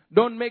बनाएं.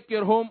 Don't make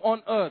your home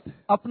on earth.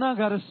 अपना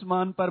घर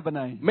आसमान पर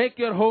बनाएं. Make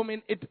your home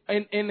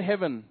in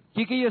heaven.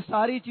 क्योंकि ये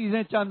सारी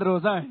चीजें चंद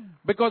रोजा हैं.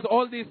 Because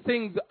all these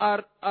things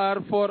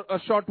are for a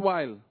short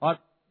while. और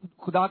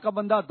खुदा का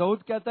बंदा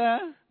दाऊद कहता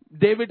है.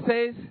 David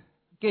says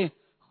कि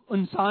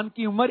इंसान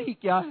की उम्र ही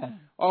क्या है.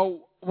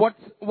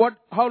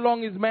 How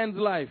long is man's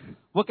life?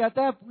 वो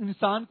कहता है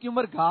इंसान की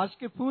उम्र घास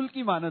के फूल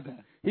की मानद है.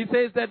 He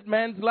says that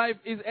man's life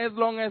is as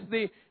long as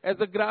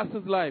the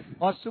grass's life.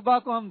 और सुबह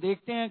को हम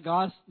देखते हैं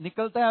घास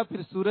निकलता है,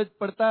 फिर सूरज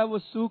पड़ता है, वो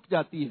सूख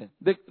जाती है.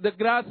 The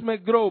grass may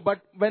grow,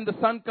 but when the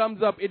sun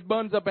comes up, it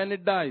burns up and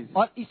it dies.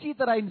 और इसी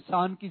तरह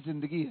इंसान की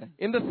जिंदगी है.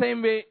 In the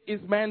same way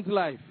is man's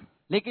life.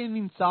 लेकिन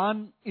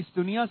इंसान इस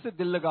दुनिया से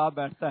दिल लगा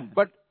बैठता है.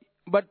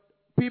 But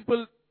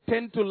people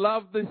tend to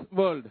love this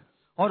world.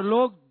 और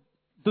लोग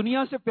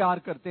दुनिया से प्यार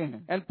करते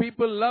हैं. And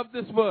people love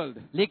this world.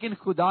 लेकिन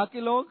खुदा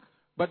के लोग,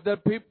 but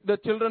the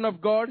children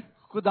of God,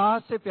 खुदा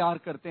से प्यार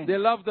करते हैं. they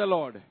love the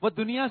Lord. वो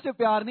दुनिया से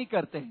प्यार नहीं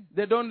करते हैं.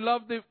 They don't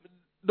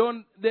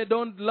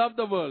love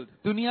the world.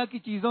 दुनिया की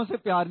चीजों से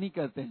प्यार नहीं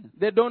करते हैं.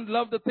 They don't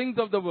love the things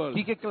of the world.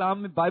 ठीक है, कलाम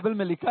में बाइबल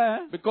में लिखा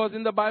है. Because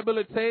in the Bible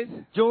it says,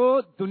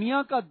 जो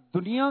दुनिया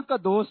का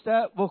दोस्त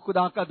है वो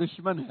खुदा का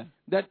दुश्मन है.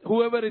 that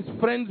whoever is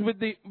friends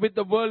with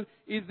the world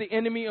is the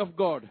enemy of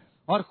God.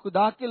 और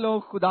खुदा के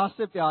लोग खुदा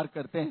से प्यार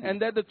करते हैं.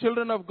 And that the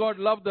children of God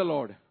love the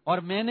Lord. और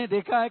मैंने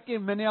देखा है कि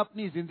मैंने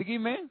अपनी जिंदगी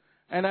में,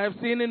 and I have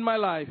seen in my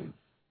life,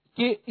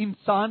 कि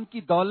इंसान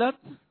की दौलत,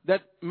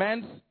 that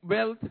man's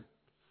wealth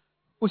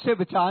उसे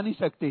बचा नहीं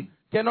सकती.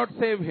 cannot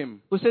save him.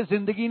 उसे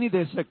जिंदगी नहीं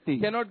दे सकती.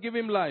 Cannot give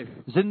him life.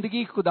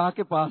 जिंदगी खुदा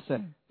के पास है.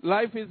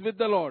 Life is with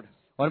the Lord.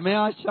 और मैं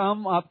आज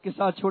शाम आपके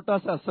साथ छोटा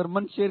सा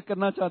सरमन शेयर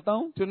करना चाहता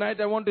हूँ.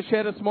 Tonight I want to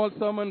share a small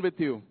sermon with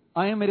you.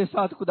 आए मेरे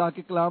साथ खुदा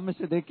के कलाम में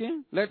से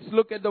देखें. Let's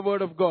look at the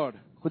word of God.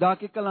 खुदा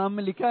के कलाम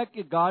में लिखा है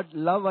कि God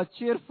love a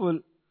cheerful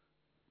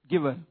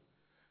giver.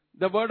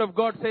 The word of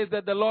God says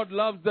that the Lord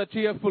loves the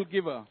cheerful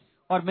giver.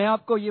 और मैं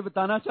आपको ये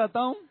बताना चाहता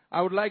हूँ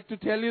I would like to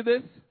tell you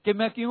this, कि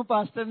मैं क्यों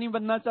पास्टर नहीं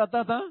बनना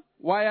चाहता था,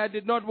 why I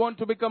did not want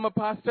to become a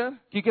pastor.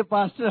 क्योंकि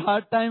पास्टर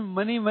हर टाइम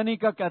मनी मनी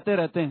का कहते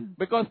रहते हैं,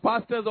 Because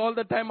pastors all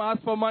the time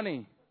ask for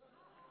money.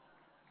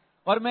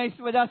 और मैं इस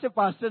वजह से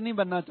पास्टर नहीं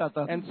बनना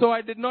चाहता था, And so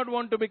I did not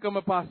want to become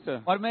a pastor.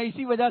 और मैं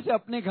इसी वजह से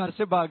अपने घर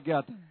से भाग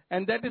गया था,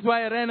 And that is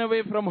why I ran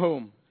away from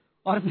home.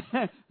 और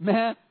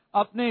मैं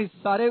अपने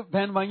सारे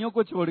बहन भाइयों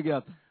को छोड़ गया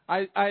था,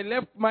 I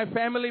left my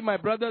family, my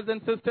brothers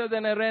and sisters,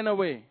 and I ran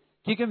away.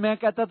 क्योंकि मैं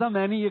कहता था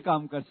मैं नहीं ये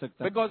काम कर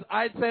सकता. Because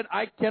I said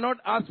I cannot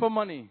ask for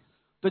money.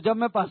 तो जब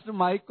मैं पास्टर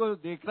माइक को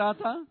देख रहा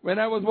था, When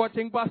I was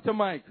watching Pastor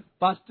Mike,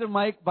 pastor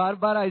mic bar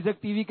bar Isaac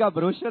TV का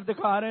ब्रोशर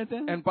दिखा रहे थे,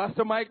 and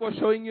Pastor Mike was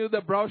showing you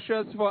the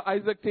brochures for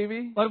Isaac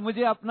TV, और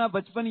मुझे अपना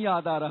बचपन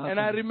याद आ रहा and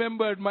था I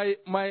remembered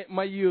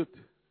my youth.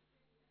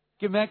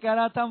 कि मैं कह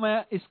रहा था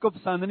मैं इसको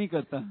पसंद नहीं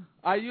करता,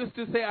 I used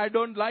to say I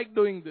don't like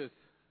doing this.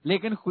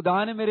 लेकिन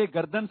खुदा ने मेरे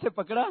गर्दन से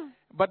पकड़ा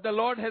But the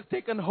Lord has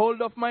taken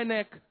hold of my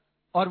neck,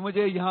 और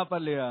मुझे यहाँ पर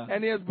ले आया,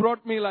 and He has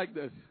brought me like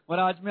this. और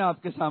आज मैं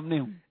आपके सामने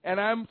हूँ, And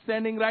I am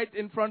standing right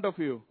in front of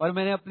you. और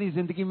मैंने अपनी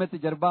जिंदगी में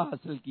तजर्बा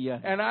हासिल किया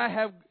है And I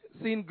have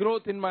seen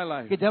growth in my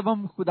life. कि जब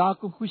हम खुदा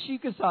को खुशी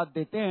के साथ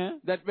देते हैं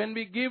That when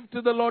we give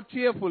to the Lord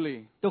cheerfully,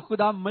 तो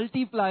खुदा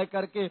मल्टीप्लाई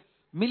करके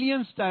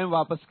मिलियंस टाइम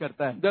वापस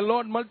करता है. the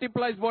Lord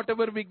multiplies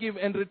whatever we give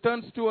and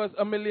returns to us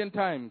 1,000,000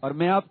 times. और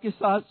मैं आपके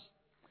साथ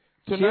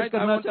शेयर Tonight I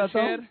करना want to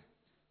चाहता हूँ share.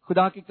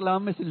 खुदा के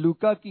कलाम में से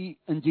लूका की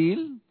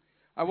अंजील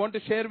I want to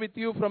share with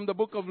you from the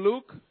book of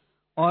Luke,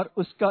 और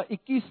उसका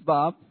 21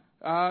 बाब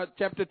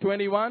chapter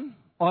 21,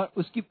 और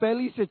उसकी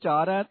पहली से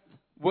 4 आयत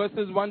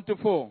verses 1 to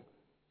 4.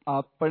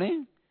 आप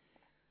पढ़ें.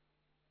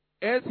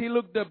 As he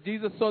looked up,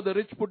 Jesus saw the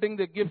rich putting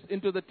their gifts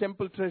into the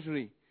temple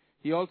treasury.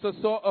 He also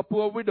saw a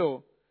poor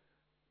widow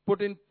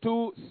put in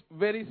 2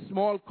 very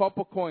small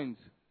copper coins.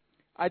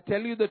 I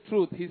tell you the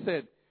truth, he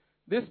said,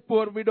 this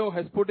poor widow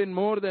has put in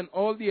more than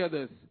all the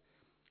others.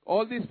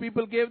 All these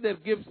people gave their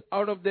gifts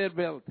out of their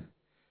wealth.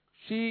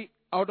 She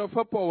out of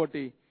her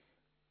poverty.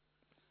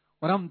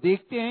 और हम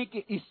देखते हैं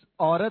कि इस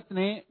औरत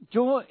ने,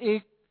 जो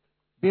एक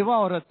बेवा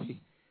औरत थी,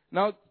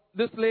 Now,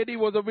 this lady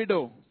was a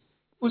widow.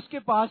 उसके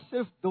पास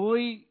सिर्फ 2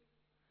 ही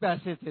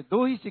पैसे थे,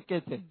 2 ही सिक्के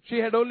थे.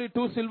 She had only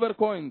 2 silver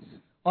coins.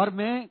 और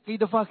मैं कई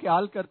दफा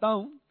ख्याल करता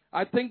हूँ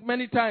I think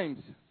many times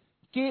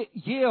कि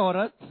ये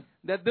औरत,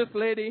 that this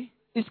lady,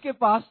 इसके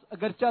पास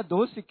अगरचा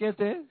 2 सिक्के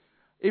थे,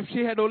 if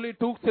she had only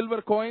 2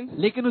 silver coins,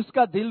 लेकिन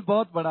उसका दिल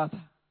बहुत बड़ा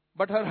था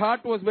but her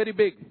heart was very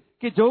big,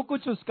 कि जो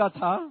कुछ उसका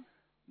था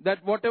that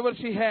whatever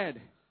she had,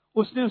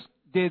 उसने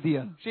दे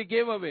दिया. she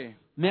gave away.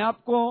 मैं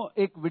आपको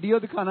एक वीडियो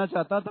दिखाना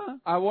चाहता था,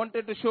 I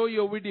wanted to show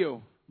you a video,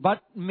 but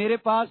मेरे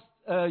पास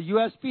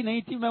यूएसपी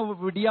नहीं थी, मैं वो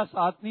वीडियो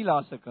साथ नहीं ला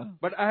सका.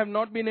 but I have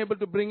not been able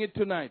to bring it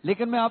tonight.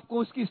 लेकिन मैं आपको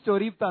उसकी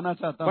स्टोरी बताना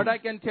चाहता But हूँ I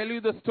can tell you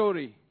the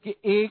story, कि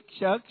एक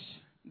शख्स,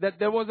 that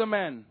there was a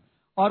man.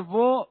 और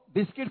वो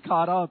बिस्किट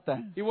खा रहा होता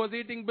है, He was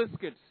eating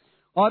biscuits.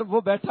 और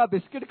वो बैठा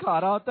बिस्किट खा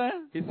रहा होता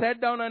है, He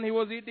sat down and he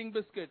was eating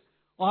biscuits.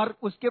 और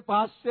उसके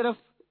पास सिर्फ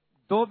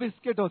 2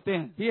 बिस्किट होते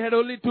हैं. He had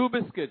only 2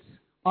 biscuits.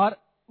 और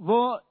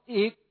वो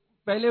एक,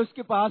 पहले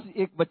उसके पास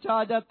एक बच्चा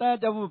आ जाता है,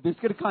 जब वो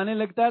बिस्किट खाने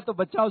लगता है तो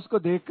बच्चा उसको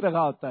देख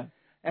रहा होता है.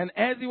 And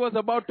as he was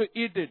about to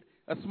eat it,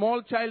 a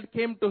small child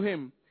came to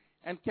him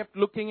and kept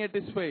looking at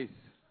his face.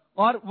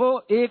 और वो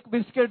एक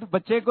बिस्किट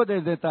बच्चे को दे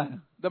देता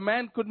है, The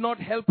man could not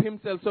help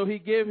himself, so he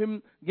gave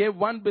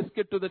 1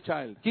 biscuit to the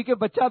child. क्योंकि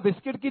बच्चा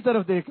biscuit की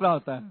तरफ देख रहा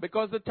होता है.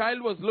 Because the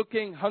child was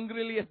looking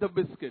hungrily at the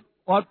biscuit.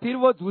 और फिर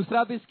वो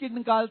दूसरा बिस्किट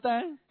निकालता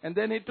है, And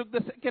then he took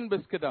the second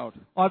biscuit out.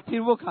 और फिर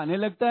वो खाने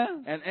लगता है.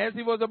 And as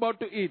he was about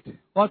to eat,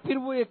 और फिर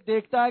वो एक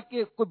देखता है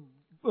कि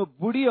कोई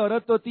बूढ़ी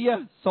औरत होती है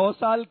 100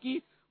 साल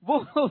की,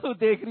 वो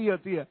देख रही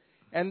होती है.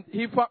 and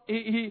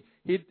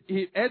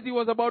as he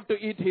was about to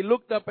eat, he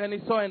looked up and he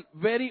saw a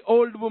very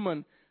old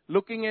woman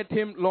looking at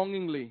him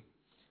longingly.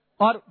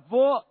 और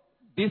वो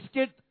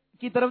बिस्किट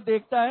की तरफ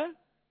देखता है,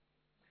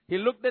 He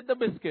looked at the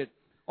biscuit.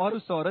 और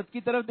उस औरत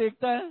की तरफ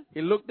देखता है,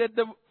 He looked at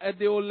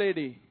the old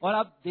lady. और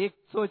अब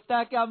सोचता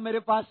है कि अब मेरे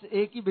पास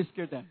एक ही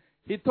बिस्किट है,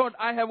 He thought,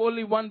 I have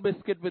only 1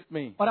 biscuit with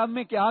me. और अब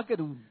मैं क्या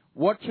करूं.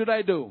 What should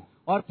I do?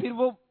 और फिर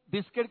वो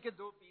बिस्किट के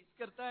 2 पीस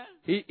करता है,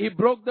 He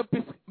broke the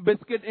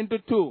biscuit into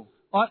 2.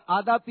 और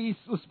आधा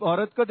पीस उस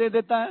औरत को दे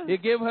देता है, He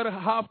gave her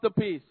half the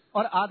piece.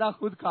 और आधा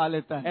खुद खा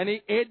लेता है. And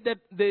he ate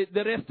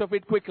the rest of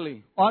it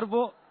quickly. और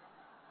वो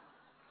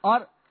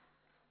और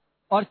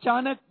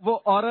अचानक वो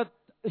औरत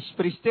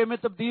फरिश्ते में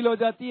तब्दील हो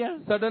जाती है.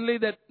 Suddenly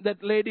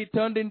that lady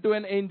turned into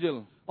an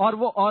angel. और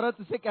वो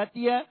औरत उसे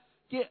कहती है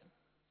कि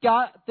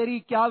तेरी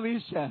क्या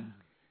विश है.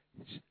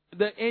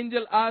 The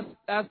angel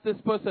asked this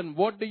person,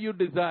 what do you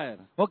desire?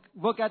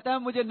 वो कहता है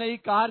मुझे नई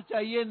कार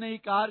चाहिए, नई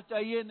कार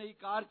चाहिए, नई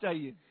कार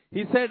चाहिए.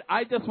 He said,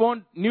 I just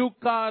want new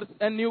cars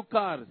and new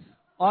cars.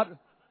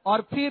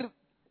 और फिर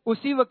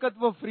उसी वक्त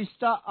वो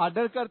फरिश्ता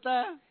ऑर्डर करता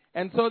है,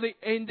 And so the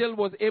angel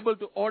was able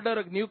to order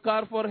a new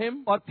car for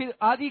him. और फिर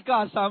आधी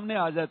कार सामने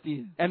आ जाती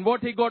है. And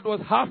what he got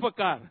was half a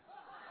car.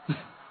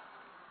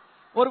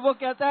 और वो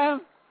कहता है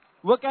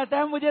वो कहता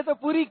है मुझे तो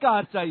पूरी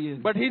कार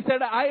चाहिए। But he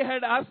said, I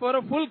had asked for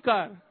a full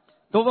car.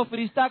 तो वो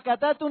फरिश्ता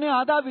कहता है तूने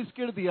आधा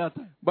बिस्किट दिया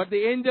था। But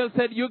the angel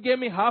said, you gave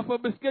me half a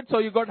biscuit, so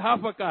you got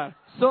half a car.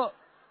 सो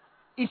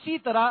इसी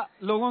तरह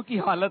लोगों की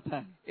हालत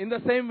है। In the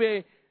same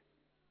way,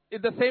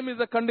 the same is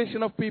the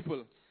condition of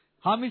people.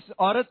 हम इस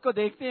औरत को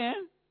देखते हैं,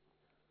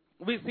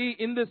 We see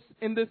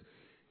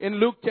in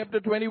Luke chapter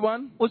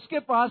 21, उसके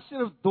पास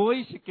सिर्फ 2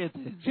 ही सिक्के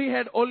थे she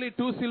had only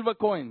 2 silver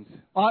coins.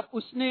 और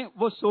उसने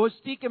वो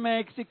सोचती कि मैं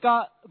एक सिक्का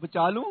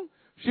बचा लूं,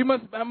 She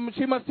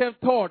must have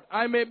thought,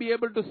 I may be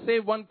able to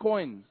save 1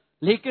 coin.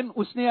 लेकिन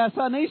उसने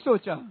ऐसा नहीं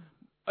सोचा।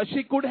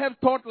 She could have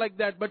thought like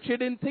that, but she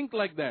didn't think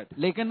like that.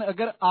 लेकिन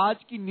अगर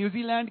आज की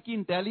न्यूजीलैंड की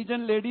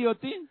इंटेलिजेंट लेडी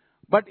होती,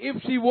 But if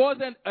she was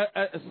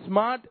a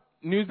smart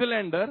New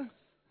Zealander,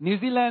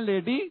 New Zealand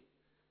lady,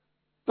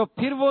 तो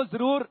फिर वो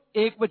जरूर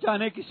एक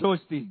बचाने की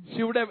सोचती।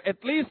 she would have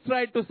at least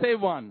tried to save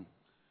 1.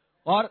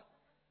 और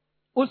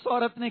उस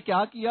औरत ने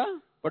क्या किया?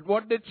 But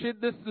what did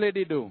this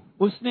lady do?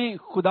 उसने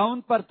खुदाउन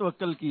पर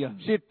तवक्कल किया,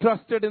 She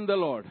trusted in the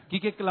Lord.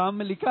 क्योंकि कलाम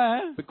में लिखा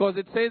है, Because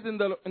it says in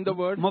the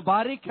word,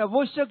 मुबारक है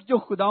वो शख्स जो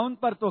खुदाउन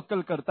पर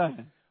तवक्कल करता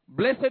है।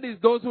 blessed is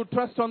those who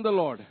trust on the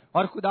Lord.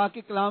 और खुदा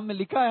के कलाम में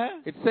लिखा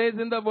है It says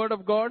in the word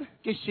of God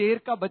कि शेर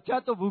का बच्चा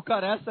तो भूखा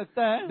रह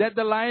सकता है, that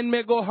the lion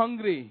may go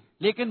hungry,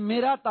 लेकिन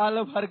मेरा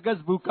तालब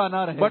हरगज भूखा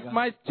ना but रहेगा।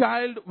 my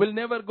child will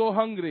never go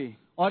hungry.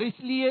 और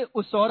इसलिए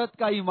उस औरत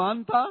का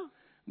ईमान था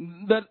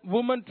The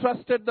woman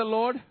trusted the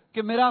Lord,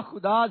 कि मेरा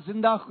खुदा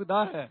जिंदा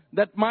खुदा है।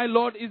 that my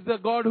Lord is the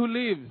God who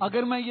lives.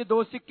 अगर मैं ये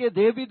 2 सिक्के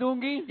दे भी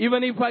दूंगी,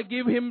 Even if I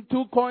give him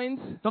 2 coins,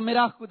 तो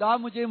मेरा खुदा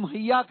मुझे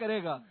मुहैया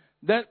करेगा,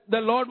 that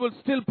the Lord will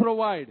still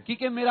provide.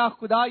 क्योंकि मेरा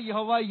खुदा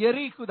यहोवा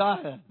यरी खुदा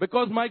है।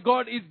 Because my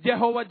God is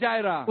Jehovah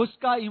Jireh.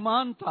 उसका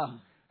ईमान था।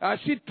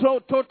 She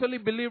totally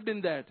believed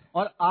in that.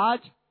 और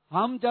आज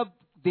हम जब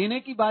देने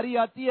की बारी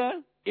आती है,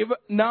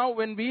 Now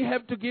when we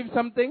have to give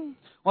something,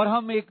 और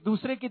हम एक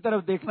दूसरे की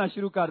तरफ देखना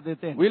शुरू कर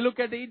देते हैं, we look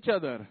at each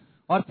other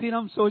और फिर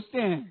हम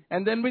सोचते हैं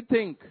and then we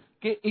think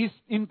कि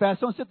इन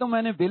पैसों से तो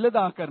मैंने बिल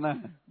अदा करना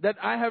है, that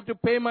I have to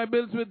pay my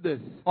bills with this.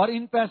 और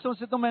इन पैसों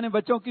से तो मैंने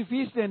बच्चों की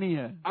फीस देनी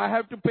है, I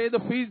have to pay the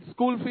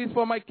school fees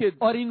for my kids.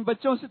 और इन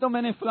बच्चों से तो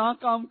मैंने फलां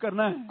काम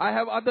करना है। I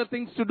have other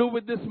things to do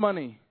with this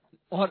money.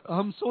 और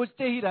हम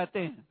सोचते ही रहते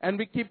हैं, And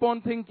we keep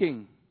on thinking,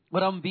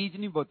 और हम बीज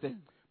नहीं बोते।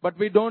 but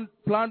we don't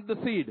plant the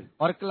seed.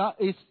 और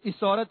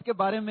इस औरत के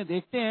बारे में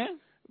देखते हैं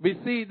We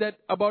see that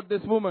about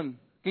this woman,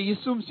 कि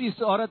यीशु मसीह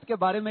इस औरत के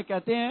बारे में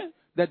कहते हैं,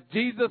 that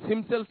Jesus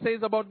himself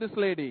says about this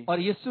lady. और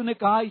यीशु ने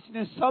कहा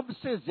इसने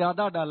सबसे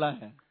ज्यादा डाला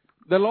है।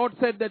 The Lord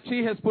said that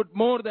she has put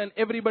more than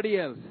everybody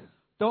else.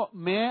 तो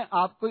मैं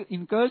आपको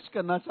इनकरेज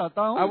करना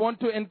चाहता I हूँ want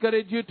to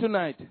encourage you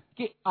tonight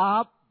कि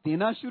आप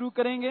देना शुरू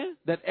करेंगे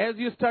that as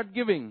you start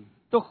giving,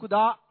 तो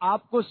खुदा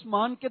आपको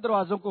आसमान के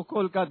दरवाजों को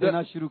खोलकर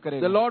देना शुरू the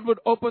करेगा। Lord would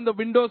open the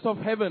windows of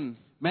heaven.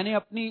 मैंने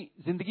अपनी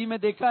जिंदगी में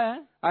देखा है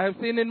I have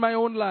seen in my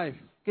own life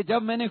कि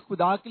जब मैंने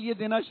खुदा के लिए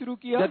देना शुरू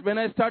किया, that when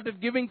I started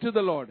giving to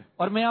the Lord,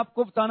 और मैं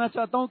आपको बताना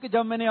चाहता हूँ कि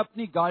जब मैंने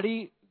अपनी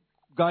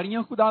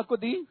गाड़ियां खुदा को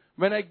दी,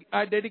 when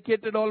I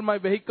dedicated all my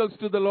vehicles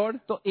to the Lord,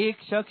 तो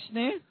एक शख्स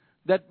ने,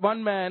 that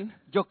one man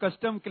जो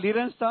कस्टम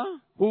क्लियरेंस था,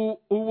 who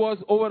was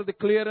over the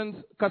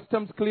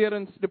customs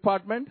clearance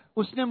department,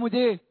 उसने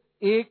मुझे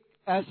एक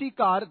ऐसी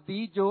कार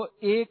दी जो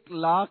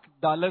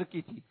 $1,00,000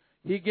 की थी।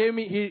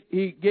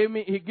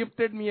 he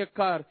gifted me a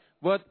car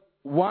worth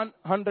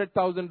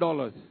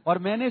 $100,000. और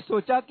मैंने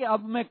सोचा कि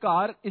अब मैं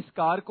इस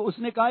कार को,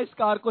 उसने कहा इस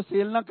कार को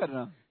सेल ना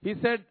करना, He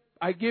said,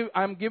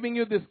 I'm giving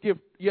you this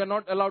gift. You are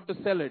not allowed to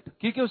sell it.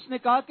 क्योंकि उसने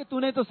कहा कि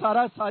तूने तो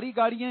सारी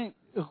गाड़ियां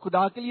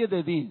खुदा के लिए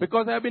दे दी।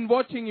 Because I have been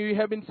watching you. You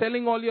have been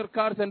selling all your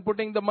cars and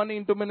putting the money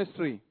into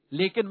ministry.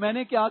 लेकिन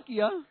मैंने क्या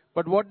किया?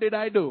 But what did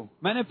I do?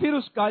 मैंने फिर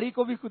उस गाड़ी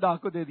को भी खुदा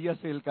को दे दिया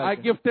सेल I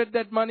करके। gifted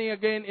that money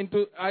again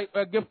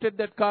I gifted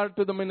that car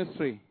to the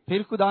ministry.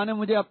 फिर खुदा ने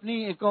मुझे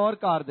अपनी एक और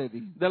car they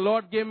the The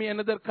Lord gave me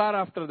another car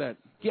after that.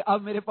 कि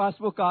अब मेरे पास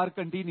वो कार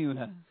कंटिन्यू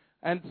है।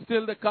 And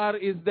still the car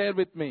is there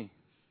with me.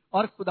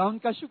 और खुदा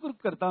उनका शुक्र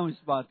करता हूँ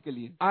इस बात के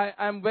लिए I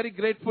am very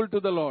grateful to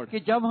the Lord कि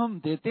जब हम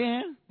देते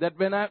हैं that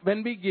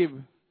when we give,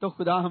 तो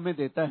खुदा हमें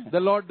देता है। the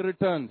Lord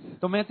returns.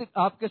 तो मैं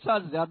आपके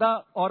साथ ज्यादा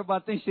और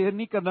बातें शेयर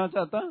नहीं करना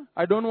चाहता।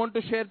 I don't want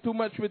to share too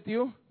much with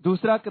you.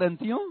 दूसरा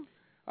करंथियों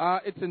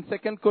It's in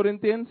 2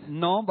 Corinthians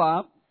 9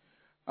 बाब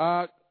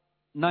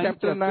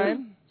chapter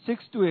 9,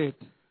 6 to 8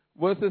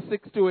 verses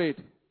 6 to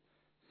 8.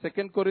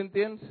 2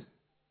 Corinthians.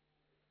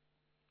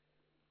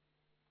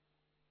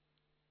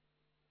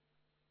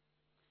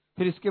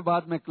 फिर इसके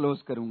बाद मैं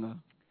क्लोज करूंगा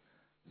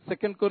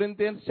 2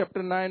 Corinthians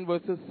chapter 9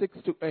 verses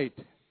 6 to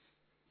 8.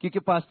 क्योंकि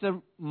पास्टर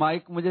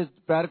माइक मुझे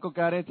पैर को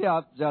कह रहे थे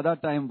आप ज्यादा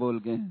टाइम बोल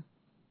गए हैं,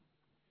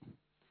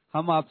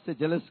 हम आपसे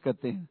जलस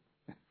करते हैं।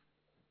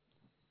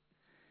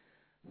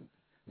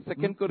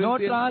 2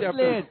 Corinthians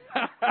translate.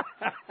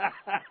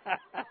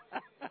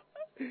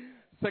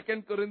 chapter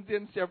 2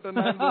 Corinthians chapter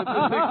 9 verses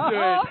 6 to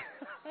 8.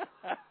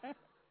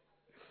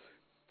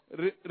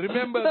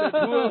 Remember that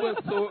whoever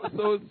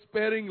sows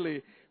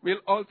sparingly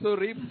will also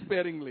reap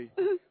sparingly.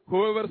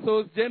 Whoever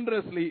sows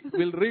generously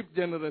will reap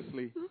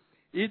generously.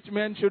 Each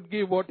man should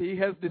give what he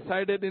has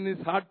decided in his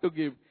heart to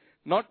give,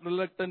 not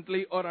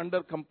reluctantly or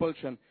under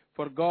compulsion,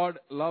 for God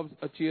loves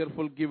a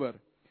cheerful giver.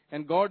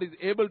 And God is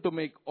able to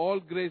make all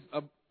grace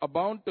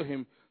abound to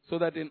him, so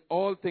that in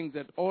all things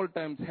at all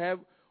times have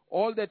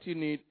all that you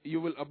need,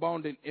 you will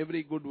abound in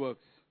every good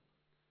works.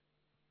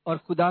 और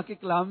खुदा के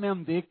कलाम में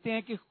हम देखते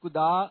हैं कि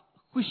खुदा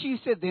खुशी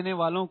से देने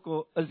वालों को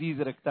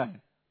अजीज रखता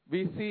है.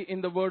 We see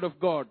in the word of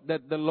God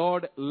that the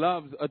Lord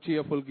loves a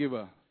cheerful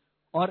giver.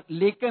 और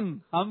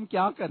लेकिन हम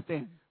क्या करते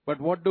हैं? But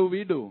what do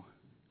we do?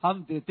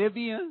 हम देते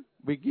भी हैं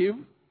We give,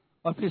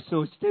 और फिर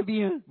सोचते भी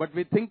हैं but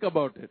we think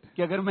about it.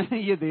 कि अगर मैंने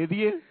ये दे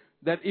दिए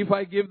That if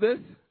I give this,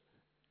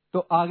 तो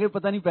आगे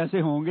पता नहीं पैसे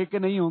होंगे कि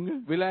नहीं होंगे.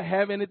 will I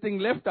have anything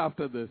left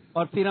after this?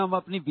 और फिर हम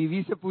अपनी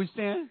बीवी से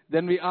पूछते हैं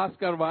Then we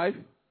ask our wife,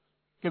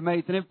 कि मैं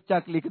इतने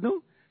चेक लिख दूं.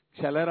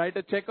 shall I write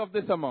a check of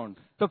this amount?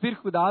 तो फिर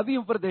खुदा भी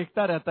ऊपर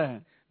देखता रहता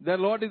है The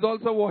Lord is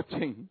also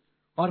watching.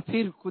 और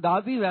फिर खुदा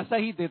भी वैसा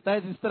ही देता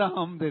है जिस तरह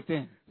हम देते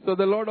हैं. So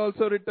the Lord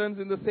also returns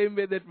in the same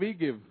way that we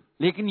give.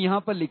 लेकिन यहाँ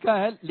पर लिखा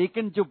है,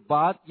 लेकिन जो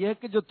बात यह है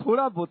कि जो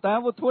थोड़ा बोता है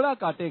वो थोड़ा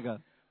काटेगा.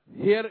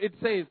 Here it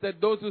says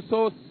that those who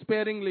sow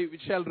sparingly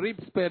shall reap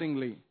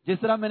sparingly. जिस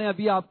तरह मैंने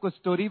अभी आपको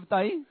स्टोरी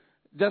बताई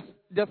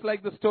Just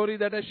like the story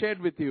that I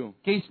shared with you,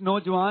 कि इस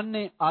नौजवान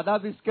ने आधा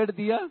बिस्किट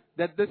दिया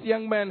that this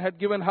young man had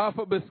given half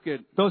a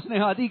biscuit तो उसने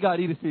आधी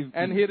गाड़ी रिसीव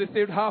and की. he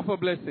received half a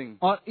blessing.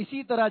 और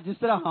इसी तरह जिस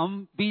तरह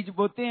हम बीज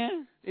बोते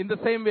हैं In the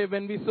same way,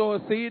 when we sow a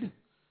seed,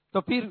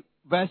 तो फिर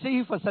वैसे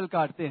ही फसल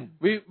काटते हैं.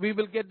 we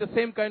will get the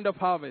same kind of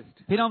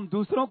harvest. फिर हम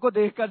दूसरों को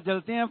देखकर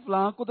जलते हैं,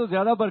 फलां को तो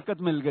ज्यादा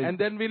बरकत मिल गई. And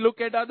then we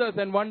look at others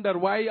and wonder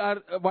why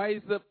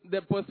is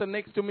the person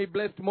next to me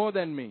blessed more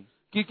than me?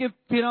 क्योंकि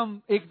फिर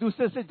हम एक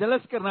दूसरे से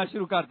जलस करना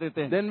शुरू कर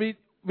देते हैं. Then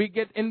we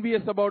get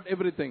envious about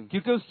everything.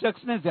 क्योंकि उस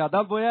शख्स ने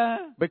ज्यादा बोया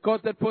है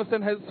Because that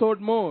person has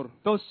sowed more,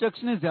 तो उस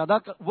शख्स ने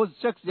वो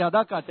शख्स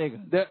ज्यादा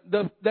काटेगा.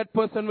 that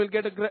person will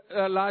get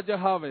a larger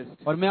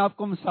harvest. और मैं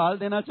आपको मिसाल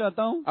देना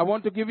चाहता हूँ I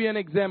want to give you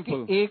an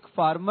example. कि एक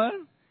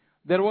farmer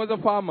There was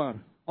a farmer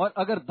और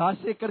अगर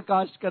 10 एकड़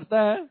काश्त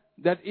करता है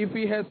that if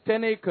he has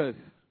 10 acres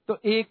तो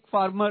एक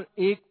फार्मर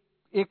 1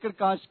 एकड़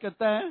काश्त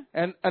करता है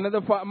and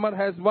another farmer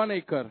has 1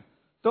 acre,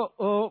 तो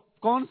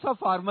कौन सा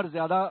फार्मर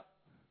ज्यादा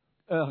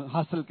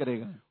हासिल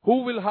करेगा? who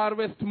will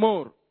harvest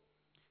more?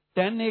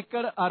 10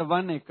 एकड़ और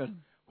 1 एकड़?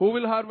 Who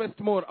will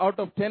harvest more out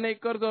of 10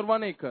 acres or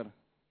 1 acre?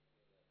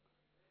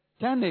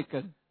 10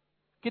 एकड़.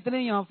 कितने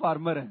यहाँ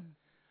फार्मर हैं?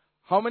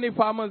 How many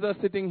farmers are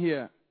sitting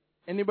here?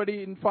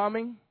 Anybody in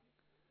farming?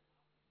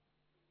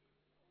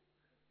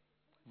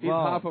 He's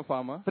Wow. half a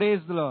farmer.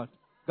 Praise the Lord.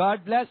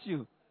 God bless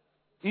you.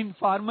 In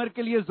farmer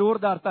के लिए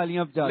जोरदार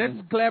तालियां बजा दें.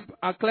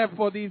 Let's clap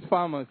for these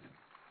farmers.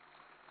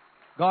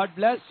 God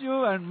bless you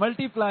and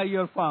multiply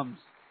your farms.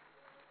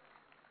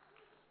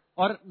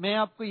 और मैं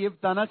आपको ये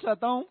बताना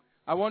चाहता हूँ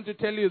I want to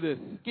tell you this,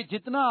 कि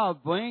जितना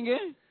आप बोएंगे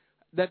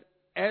that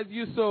as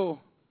you sow,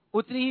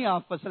 उतनी ही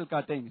आप फसल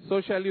काटेंगे.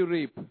 so shall you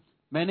reap.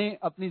 मैंने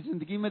अपनी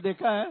जिंदगी में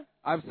देखा है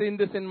I've seen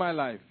this in my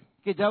life,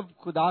 कि जब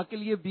खुदा के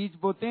लिए बीज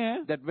बोते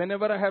हैं that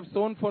whenever I have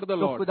sown for the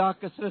तो Lord, खुदा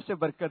कसरत से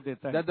बरकत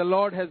देता है. that the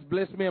Lord has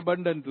blessed me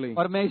abundantly.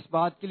 और मैं इस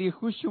बात के लिए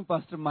खुश हूँ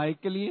पास्टर माइक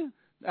के लिए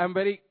I'm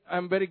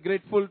very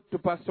grateful to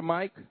Pastor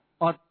Mike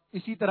और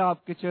इसी तरह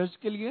आपके चर्च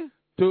के लिए.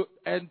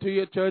 and to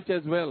your church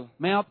as well.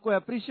 मैं आपको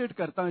अप्रिशिएट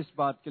करता हूँ इस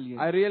बात के लिए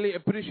I really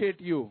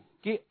appreciate you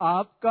कि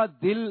आपका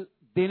दिल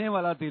देने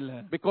वाला दिल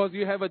है because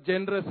you have a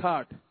generous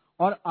heart.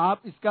 और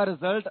आप इसका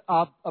रिजल्ट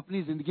आप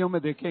अपनी जिंदगियों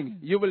में देखेंगे.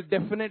 You will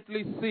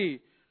definitely see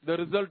the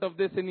result of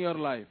this in your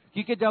life.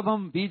 क्योंकि जब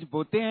हम बीज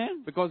बोते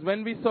हैं Because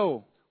when we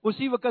sow,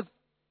 उसी वक्त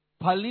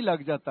फल नहीं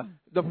लग जाता.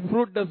 the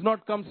fruit does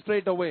not come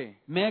straight away.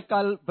 मैं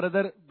कल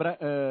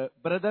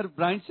ब्रदर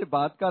ब्राइन से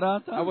बात कर रहा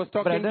था. I was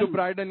talking to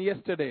Bryden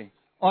yesterday.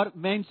 और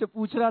मैं इनसे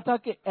पूछ रहा था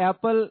कि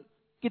एप्पल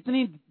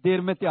कितनी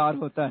देर में तैयार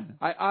होता है.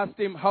 I asked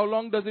him, how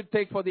long does it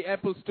take for the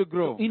apples to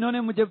grow?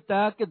 इन्होंने मुझे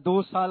बताया कि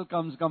 2 साल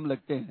कम से कम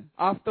लगते हैं.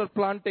 After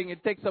planting,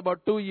 it takes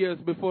about 2 years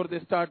before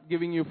they start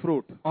giving you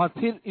fruit. और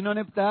फिर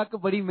इन्होंने बताया कि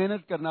बड़ी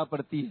मेहनत करना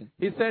पड़ती है.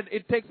 He said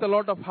it takes a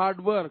lot of hard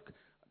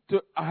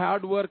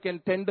work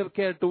and tender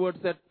care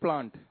towards that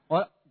plant.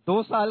 और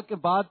 2 साल के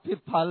बाद फिर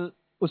फल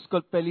उसको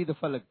पहली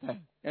दफा लगता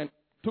है. And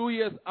 2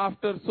 years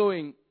after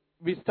sowing,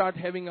 we start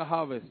having a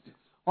harvest.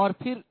 और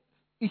फिर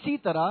इसी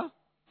तरह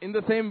In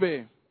the same way,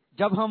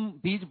 जब हम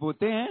बीज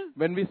बोते हैं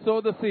when we sow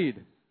the seed,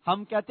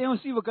 हम कहते हैं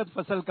उसी वक्त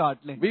फसल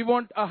काट लें. we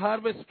want a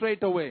harvest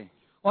straight away.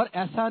 और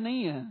ऐसा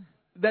नहीं है.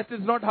 That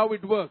is not how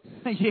it works.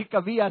 ये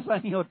कभी ऐसा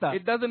नहीं होता.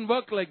 It doesn't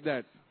work like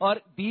that.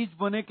 और बीज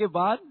बोने के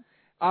बाद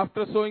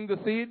After sowing the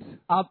seeds,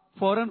 आप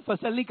फौरन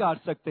फसल नहीं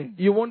काट सकते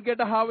you won't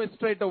get a harvest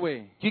straight away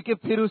क्योंकि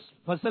फिर उस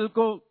फसल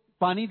को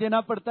पानी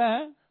देना पड़ता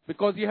है,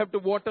 because you have to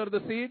water the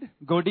seed,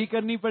 गोडी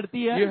करनी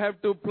पड़ती है you have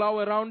to plow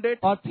around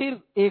it, और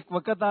फिर एक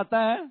वक्त आता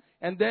है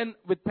and then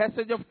with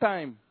passage of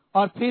time,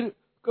 और फिर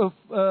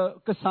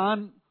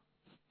किसान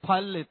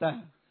फल लेता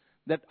है.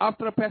 that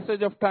after a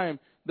passage of time,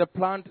 the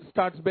plant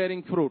starts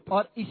bearing fruit.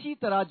 और इसी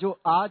तरह जो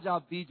आज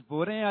आप बीज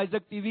बो रहे हैं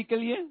आइजक टीवी के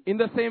लिए, In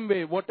the same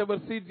way, whatever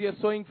seeds you are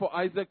sowing for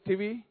Isaac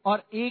TV,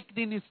 और एक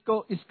दिन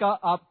इसका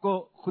आपको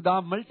खुदा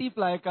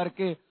मल्टीप्लाई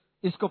करके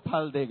इसको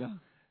फल देगा.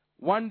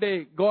 one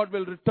day God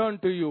will return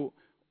to you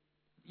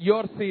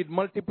your seed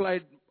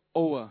multiplied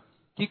over.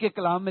 क्योंकि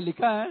कलाम में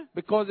लिखा है,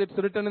 Because it's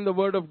written in the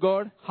Word of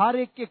God हर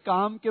एक के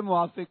काम के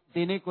मुआफिक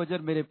देने को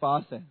अजर मेरे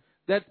पास है.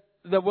 that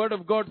the Word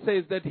of God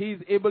says that He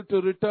is able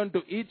to return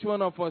to each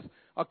one of us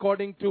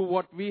according to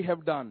what we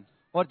have done.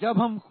 और जब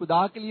हम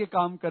खुदा के लिए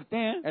काम करते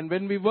हैं, And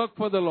when we work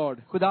for the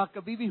Lord, खुदा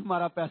कभी भी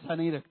हमारा पैसा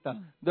नहीं रखता,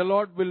 the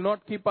Lord will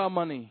not keep our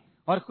money.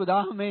 और खुदा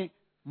हमें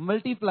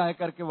मल्टीप्लाई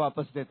करके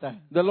वापस देता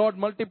है. The Lord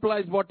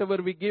multiplies whatever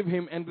we give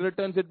Him and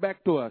returns it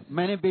back to us.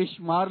 मैंने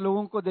बेशुमार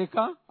लोगों को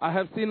देखा I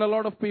have seen a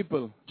lot of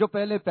people जो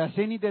पहले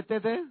पैसे नहीं देते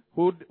थे,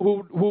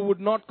 who would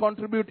not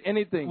contribute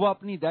anything. वो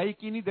अपनी दाई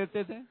की नहीं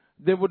देते थे,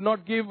 They would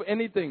not give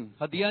anything.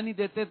 हदिया नहीं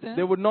देते थे.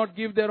 They would not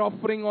give their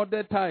offering or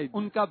their tithe.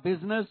 उनका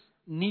बिजनेस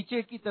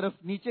नीचे की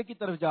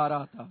तरफ जा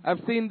रहा था.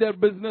 I've seen their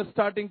business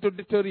starting to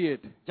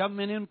deteriorate. जब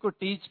मैंने उनको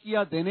टीच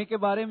किया देने के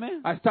बारे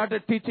में, I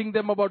started teaching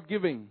them about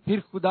giving. फिर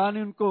खुदा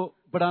ने उनको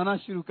बढ़ाना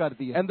शुरू कर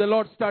दिया, And the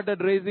Lord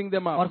started raising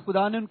them और up.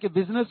 खुदा ने उनके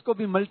बिजनेस को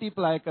भी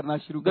मल्टीप्लाई करना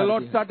शुरू The कर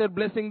Lord दिया. started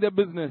blessing their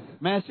business.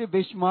 मैं ऐसे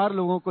बेशुमार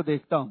लोगों को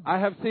देखता हूँ, I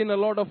have seen a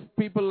lot of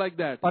people like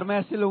that. और मैं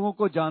ऐसे लोगों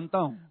को जानता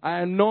हूँ, I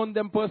have known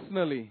them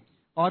personally.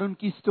 और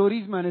उनकी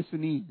स्टोरीज मैंने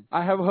सुनी.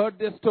 I have heard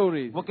their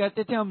stories. वो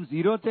कहते थे हम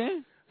जीरो थे,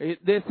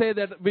 They say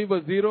that we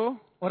were zero.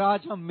 और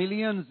आज हम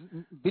मिलियंस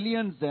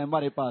बिलियंस हैं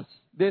हमारे पास.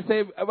 They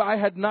say I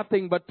had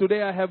nothing, but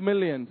today I have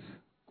millions.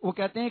 वो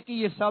कहते हैं कि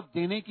ये सब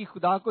देने की,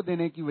 खुदा को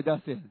देने की वजह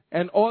से है.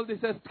 And all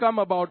this has come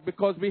about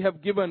because we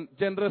have given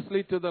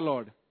generously to the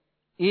Lord.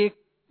 एक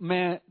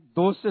मैं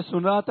दोस्त से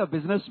सुन रहा था,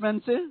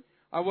 बिजनेसमैन से,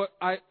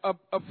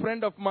 A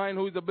friend of mine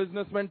who is a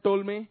businessman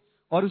told me,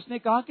 और उसने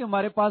कहा कि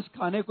हमारे पास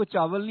खाने को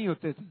चावल नहीं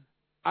होते थे,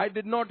 I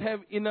did not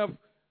have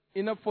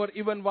enough for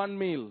even one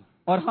meal.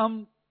 और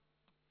हम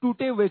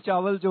टूटे हुए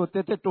चावल जो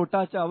होते थे,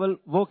 टोटा चावल,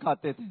 वो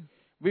खाते थे.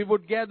 We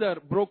would gather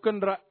broken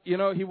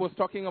rice. He was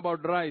talking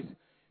about rice.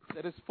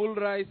 There is full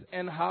rice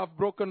and half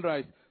broken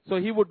rice. So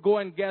he would go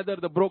and gather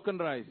the broken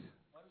rice.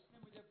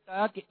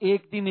 बताया कि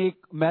एक दिन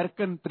एक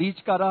अमेरिकन प्रीच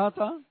कर रहा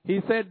था, He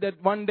said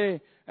that one day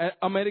an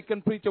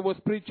American preacher was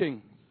preaching,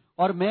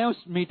 और मैं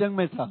उस मीटिंग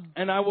में था,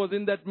 and I was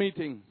in that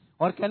meeting.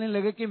 और कहने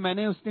लगे कि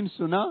मैंने उस दिन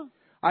सुना,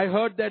 I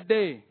heard that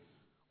day.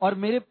 और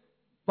मेरे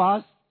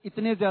पास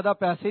इतने ज्यादा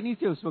पैसे नहीं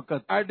थे उस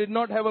वक्त, I did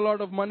not have a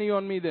lot of money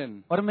on me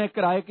then. और मैं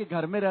किराए के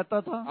घर में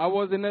रहता था, I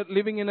was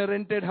living in a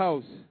rented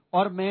house.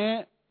 और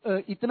मैं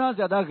इतना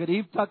ज्यादा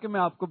गरीब था कि मैं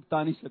आपको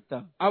बता नहीं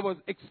सकता, I was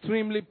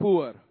extremely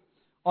poor.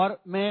 और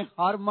मैं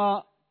हर माह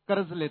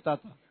कर्ज लेता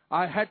था.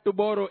 I had to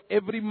borrow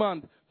every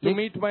month to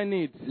meet my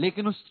needs.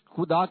 लेकिन उस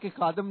खुदा के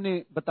खादम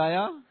ने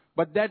बताया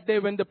But that day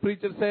when the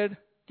preacher said,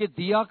 कि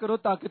दिया करो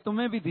ताकि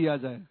तुम्हें भी दिया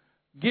जाए,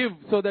 give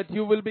so that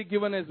you will be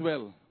given as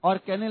well. और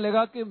कहने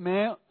लगा कि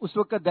मैं उस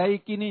वक्त दाई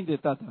की नहीं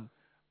देता था,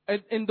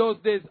 In those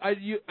days,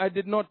 I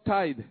did not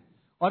tithe.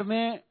 और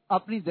मैं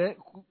अपनी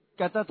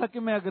कहता था कि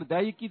मैं अगर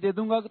दाई की दे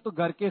दूंगा तो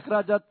घर के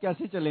अखराजात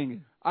कैसे चलेंगे.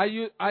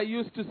 I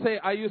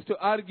used to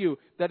argue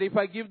that if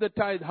I give the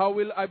tithe, how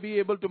will I be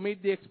able to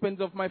meet the expense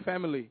of my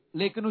family?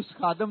 लेकिन उस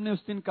खादम ने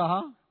उस दिन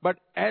कहा But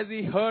as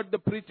he heard the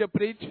preacher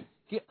preach,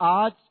 कि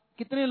आज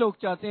कितने लोग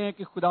चाहते हैं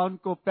कि खुदा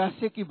उनको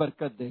पैसे की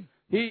बरकत दे.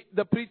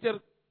 the preacher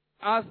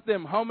asked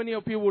them, how many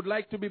of you would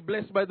like to be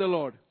blessed by the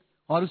Lord?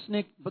 और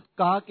उसने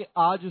कहा कि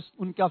आज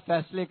उनका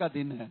फैसले का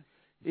दिन है.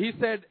 He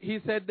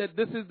said that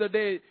this is the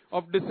day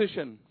of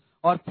decision.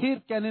 और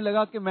फिर कहने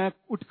लगा कि मैं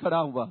उठ खड़ा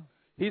हुआ.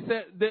 He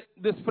said,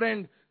 this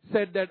friend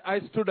said that I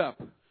stood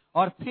up.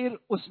 और फिर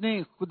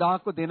उसने खुदा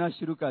को देना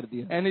शुरू कर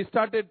दिया. And he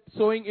started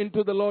sowing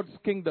into the Lord's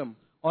kingdom.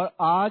 और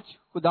आज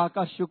खुदा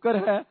का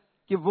शुक्र है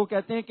कि वो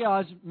कहते हैं कि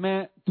आज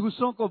मैं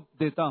दूसरों को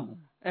देता हूँ.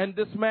 And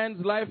this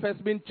man's life has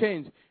been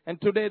changed. And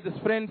today this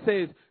friend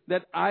says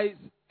that I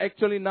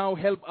actually now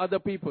help other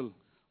people.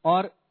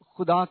 और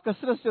खुदा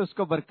कसरत से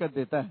उसको बरकत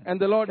देता है.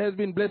 And the Lord has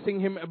been blessing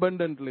him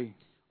abundantly.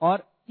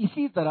 और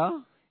इसी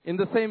तरह In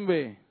the same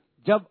way,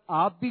 जब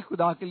आप भी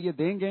खुदा के लिए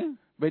देंगे,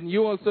 when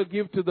you also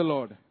give to the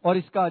Lord, और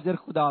इसका अजर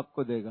खुदा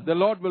आपको देगा. the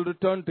Lord will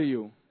return to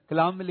you.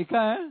 कलाम में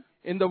लिखा है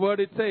In the word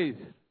it says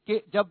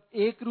कि जब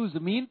एक रूह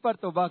जमीन पर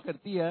तौबा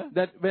करती है,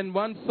 that when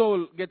one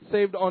soul gets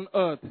saved on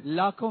earth,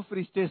 लाखों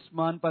फरिश्ते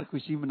आसमान पर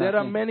खुशी there मनाते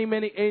are हैं.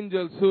 many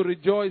angels who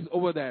rejoice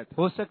over that.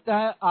 हो सकता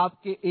है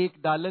आपके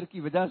 $1 की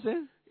वजह से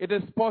It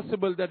is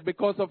possible that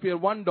because of your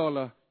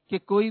 $1, कि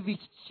कोई भी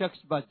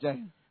शख्स बच जाए,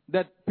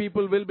 that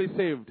people will be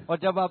saved. और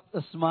जब आप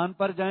आसमान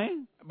पर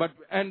जाएं,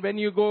 And when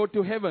you go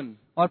to heaven,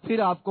 और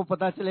फिर आपको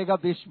पता चलेगा,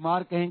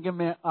 बेशुमार कहेंगे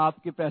मैं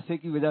आपके पैसे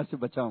की वजह से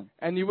बचा हूं.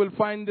 and you will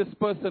find this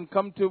person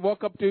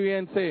walk up to you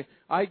and say,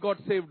 I got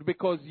saved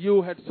because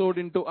you had sowed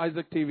into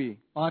Isaac TV.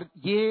 और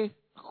ये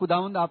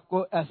खुदावंद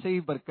आपको ऐसे ही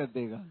बरकत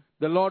देगा.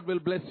 The Lord will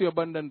bless you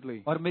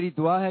abundantly. और मेरी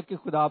दुआ है कि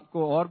खुदा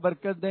आपको और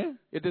बरकत दे,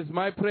 It is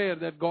my prayer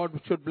that God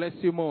should bless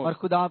you और more.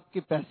 खुदा आपके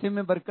पैसे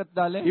में बरकत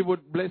डाले, He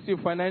would bless you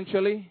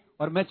financially,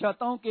 और मैं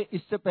चाहता हूं कि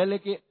इससे पहले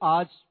कि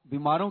आज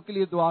बीमारों के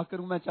लिए दुआ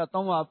करूं, मैं चाहता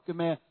हूं आपके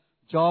मैं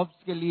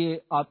जॉब्स के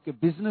लिए, आपके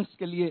बिजनेस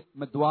के लिए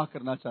मैं दुआ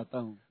करना चाहता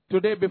हूं.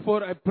 Today,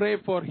 before I pray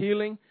for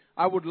healing,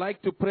 I would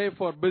like to pray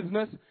for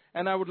business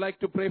and I would like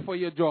to pray for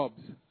your jobs.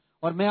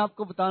 और मैं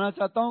आपको बताना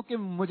चाहता हूं कि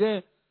मुझे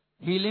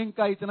हीलिंग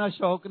का इतना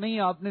शौक नहीं.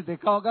 आपने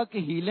देखा होगा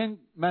कि हीलिंग,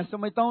 मैं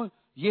समझता हूं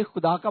ये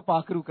खुदा का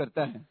पाखरू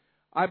करता है.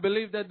 I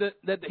believe that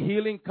the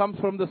healing comes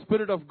from the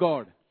Spirit of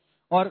God.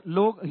 और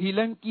लोग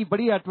हीलिंग की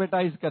बड़ी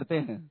एडवर्टाइज करते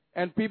हैं.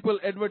 And people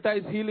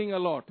advertise healing a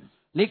lot.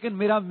 लेकिन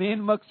मेरा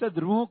मेन मकसद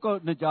रूहों को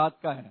निजात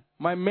का है.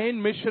 My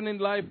main mission in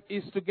life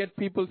is to get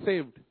people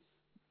saved.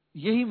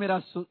 यही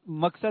मेरा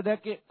मकसद है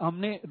कि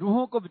हमने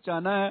रूहों को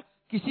बचाना है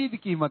किसी भी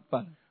कीमत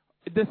पर.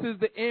 This is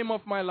the aim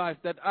of my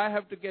life, that I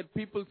have to get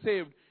people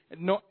saved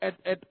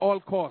at all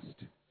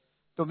cost.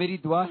 तो मेरी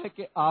दुआ है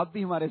कि आप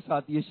भी हमारे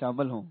साथ ये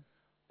शामिल हों.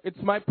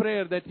 It's my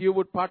prayer that you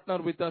would partner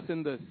with us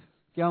in this.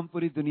 कि हम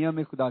पूरी दुनिया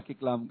में खुदा के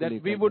कलाम को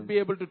That we would be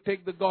able to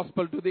take the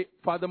gospel to the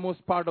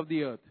farthermost part of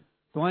the earth.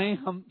 तो आए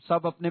हम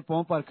सब अपने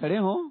पांव पर खड़े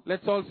हों.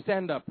 Let's all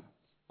stand up.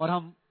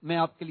 और मैं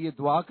आपके लिए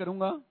दुआ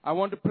करूंगा. I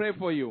want to pray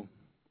for you.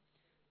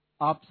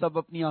 आप सब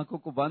अपनी आंखों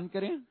को बंद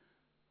करें.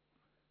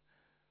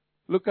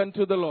 Look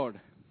unto the Lord.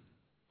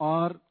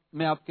 और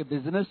मैं आपके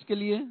बिजनेस के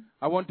लिए,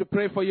 I want to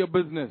pray for your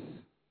business.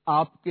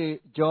 आपके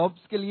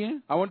जॉब्स के लिए,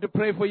 I want to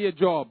pray for your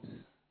jobs.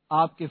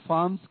 आपके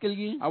फार्म्स के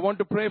लिए, I want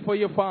to pray for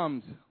your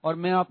farms. और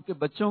मैं आपके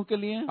बच्चों के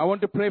लिए, I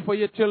want to pray for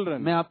your children.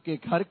 मैं आपके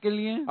घर के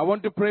लिए, I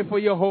want to pray for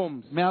your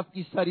homes. मैं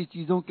आपकी सारी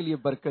चीजों के लिए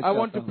बरकत I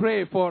want चाहता to हूं.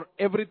 pray for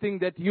everything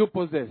that you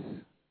possess.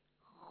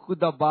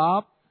 खुदा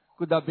बाप,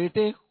 खुदा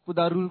बेटे,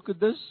 खुदा रूह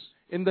Quddus,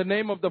 In the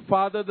name of the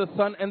Father, the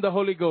Son, and the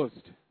Holy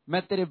Ghost.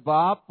 मैं तेरे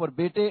बाप और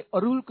बेटे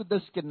और रूह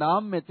कुद्दुस के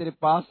नाम में तेरे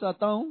पास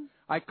आता हूं.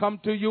 I come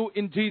to you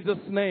in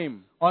Jesus' name.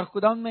 और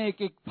खुदा मैं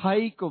एक एक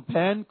भाई को,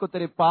 बहन को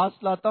तेरे पास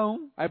लाता हूं.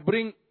 I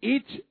bring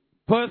each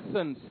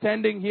person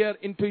standing here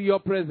into your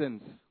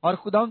presence. और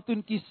खुदा तू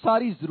इनकी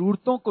सारी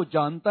जरूरतों को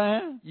जानता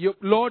है.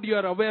 Lord, you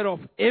are aware of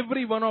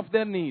every one of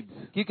their needs.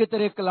 क्योंकि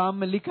तेरे कलाम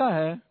में लिखा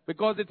है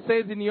Because it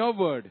says in your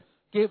word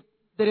कि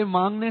तेरे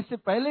मांगने से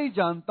पहले ही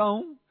जानता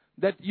हूं.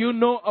 that you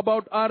know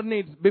about our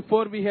needs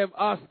before we have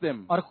asked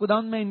them. और खुदा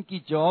मैं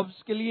इनकी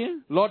जॉब्स के लिए,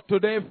 Lord,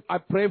 today I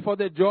pray for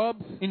their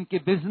jobs. इनके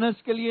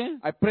बिजनेस के लिए,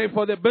 I pray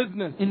for their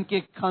business. इनके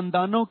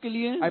खानदानों के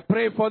लिए, I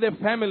pray for their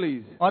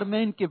families. और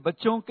मैं इनके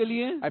बच्चों के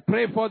लिए, I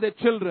pray for their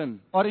children.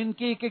 और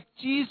इनके एक एक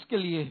चीज के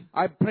लिए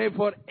I pray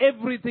for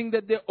everything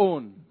that they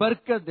own.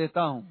 बरकत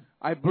देता हूं.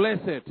 I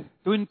bless it.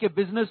 तो इनके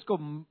बिजनेस को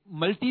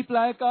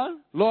मल्टीप्लाई कर,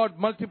 Lord,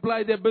 multiply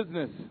their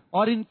business.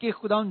 और इनके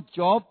खुदा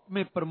जॉब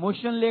में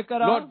प्रमोशन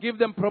लेकर आ. Lord, give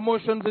them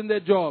promotions in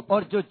their job.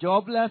 और जो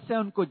जॉबलेस है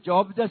उनको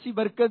जॉब जैसी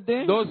बरकत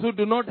दे. Those who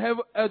do not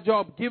have a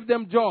job, give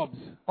them jobs.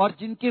 और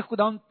जिनके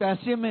खुदा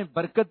पैसे में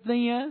बरकत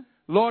नहीं है,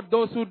 Lord,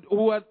 those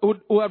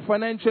who are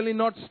financially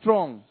not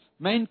strong,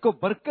 मैं इनको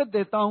बरकत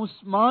देता हूं.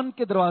 आसमान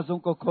के दरवाजों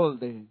को खोल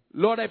दे.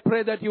 Lord, I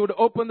pray that you would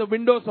open the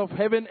windows of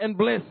heaven and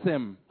bless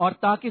them. और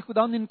ताकि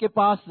खुदा इनके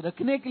पास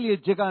रखने के लिए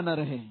जगह न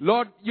रहे.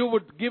 Lord, you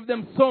would give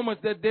them so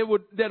much that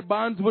their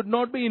barns would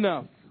not be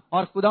enough.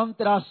 और खुदा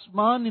तेरा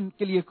आसमान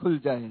इनके लिए खुल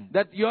जाए.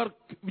 That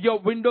your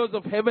windows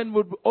of heaven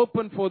would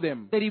open for them.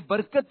 तेरी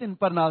बरकत इन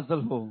पर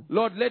नाज़िल हो.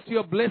 Lord, let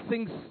your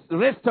blessings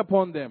rest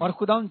upon them. और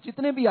खुदा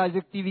जितने भी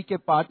आइजैक टीवी के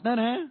पार्टनर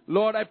हैं,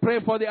 Lord, I pray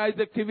for the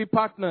Isaac TV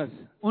partners.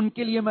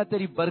 उनके लिए मैं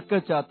तेरी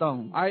बरकत चाहता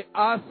हूं.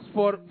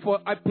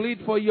 I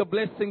plead for your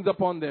blessings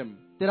upon them.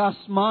 तेरा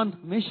आसमान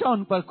हमेशा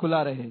उन पर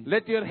खुला रहे.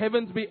 Let your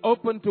heavens be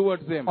open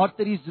towards them. और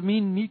तेरी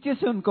जमीन नीचे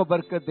से उनको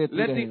बरकत देती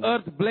Let रहे. the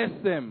earth bless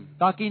them.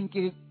 ताकि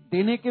इनके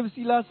देने के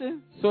वसीला से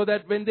So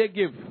that when they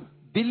give,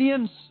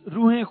 billions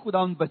रूहें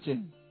खुदा बचे.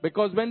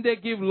 because when they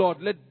give,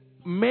 Lord, let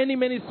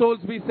many souls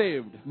be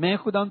saved. मैं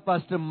खुदा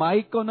पास्टर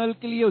माइक कॉनल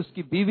के लिए,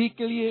 उसकी बीवी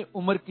के लिए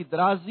उम्र की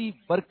दराजी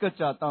बरकत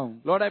चाहता हूं.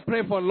 Lord, I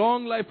pray for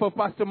long life for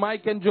Pastor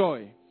Mike and Joy.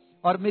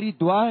 और मेरी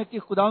दुआ है कि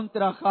खुदा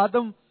तेरा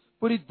खादम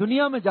पूरी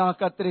दुनिया में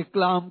जाकर तेरे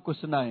कलाम को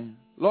सुनाए.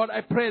 Lord,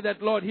 I pray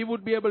that, Lord, he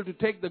would be able to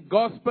take the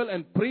gospel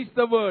and preach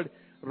the word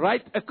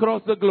right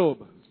across the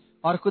globe.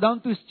 और खुदा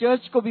तू इस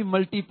चर्च को भी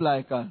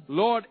मल्टीप्लाई कर.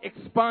 Lord,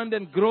 expand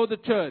and grow the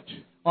church.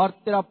 और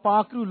तेरा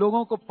पाखरू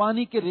लोगों को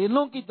पानी के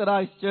रेलों की तरह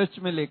इस चर्च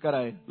में लेकर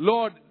आए.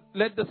 Lord,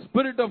 let the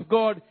Spirit of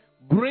God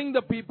bring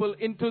the people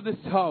into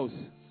this house.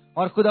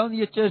 और खुदा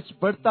ये चर्च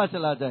बढ़ता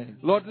चला जाए.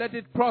 Lord, let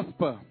it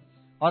prosper.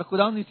 और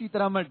खुदा इसी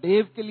तरह मैं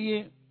डेव के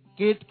लिए,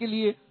 केट के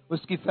लिए,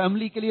 उसकी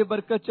फैमिली के लिए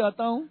बरकत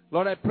चाहता हूं.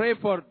 Lord, I pray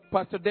for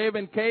Pastor Dave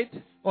and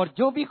Kate. और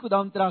जो भी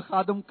खुदा तेरा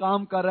खादम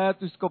काम कर रहा है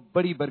तो इसको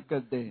बड़ी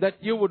बरकत दे.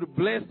 That you would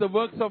bless the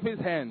works of his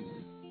hands.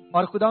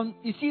 और खुदा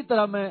इसी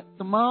तरह मैं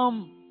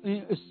तमाम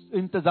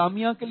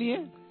इंतजामिया के लिए,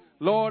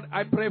 Lord,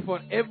 I pray for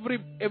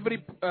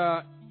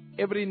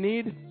every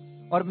need.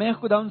 और मैं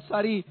खुदा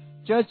सारी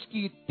चर्च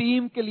की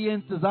टीम के लिए,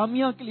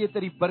 इंतजामिया के लिए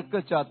तेरी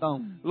बरकत चाहता हूं.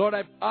 Lord,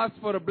 I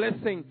ask for a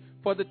blessing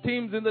for the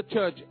teams in the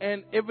church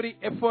and every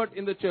effort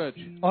in the church.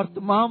 और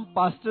तमाम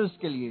पास्टर्स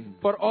के लिए,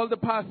 For all the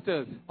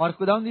pastors. और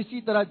खुदा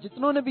इसी तरह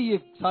जितनों ने भी ये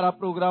सारा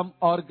प्रोग्राम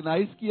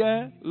ऑर्गेनाइज किया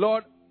है,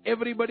 Lord,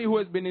 everybody who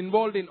has been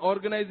involved in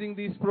organizing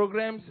these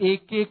programs.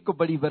 एक एक को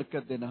बड़ी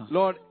बरकत देना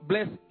Lord,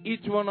 bless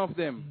each one of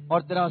them.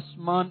 और तेरा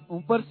आसमान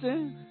ऊपर से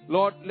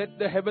Lord, let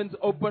the heavens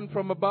open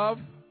from above.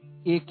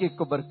 एक एक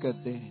को बरकत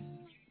दे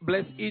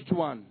Bless each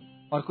one.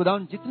 और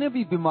खुदावन जितने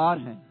भी बीमार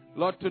हैं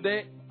Lord,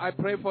 today I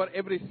pray for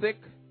every sick.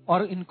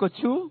 और इनको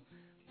छू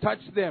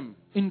Touch them.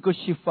 इनको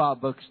शिफा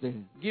बख्श दे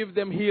Give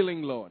them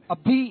healing, Lord.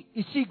 अभी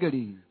इसी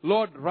घड़ी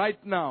Lord,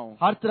 right now,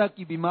 हर तरह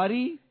की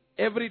बीमारी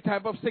every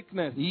type of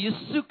sickness,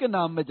 यीशु के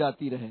नाम में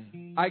जाती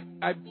रहे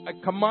I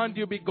command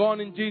you be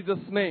gone in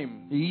Jesus'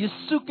 name.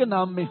 यीशु के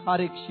नाम में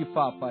हर एक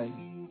शिफा पाए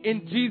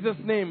In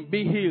Jesus' name,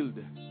 be healed.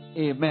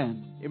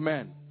 Amen.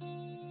 Amen.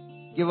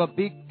 Give a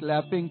big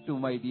clapping to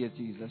my dear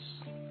Jesus.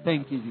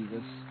 Thank you,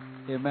 Jesus.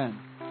 Amen.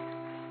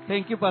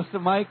 Thank you, Pastor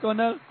Mike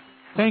O'Neill.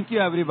 Thank you,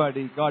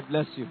 everybody. God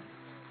bless you.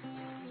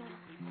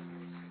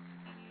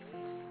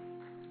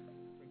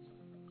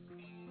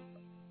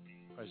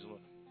 Praise the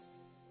Lord.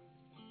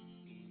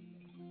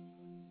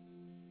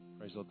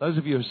 Praise the Lord. Those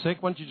of you who are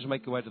sick, why don't you just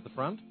make your way to the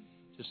front?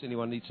 Just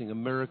anyone needing a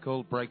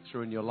miracle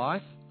breakthrough in your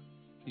life,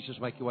 please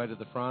just make your way to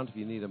the front. If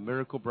you need a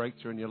miracle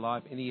breakthrough in your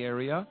life, any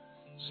area,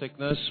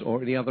 sickness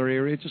or any other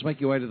area, just make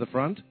your way to the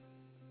front.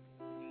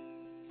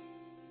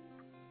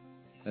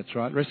 That's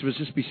right. The rest of us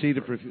just be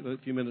seated for a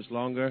few minutes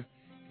longer.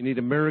 If you need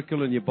a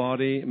miracle in your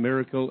body, a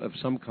miracle of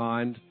some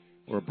kind,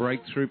 or a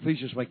breakthrough, please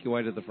just make your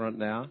way to the front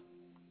now.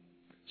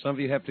 Some of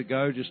you have to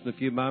go just in a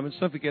few moments.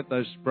 Don't forget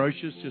those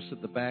brochures just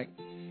at the back.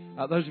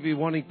 Those of you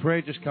wanting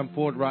prayer, just come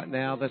forward right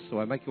now. That's the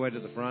way. Make your way to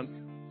the front.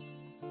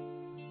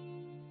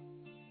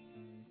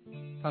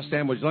 Pastor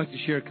Ann, would you like to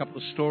share a couple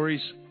of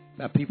stories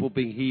about people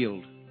being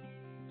healed?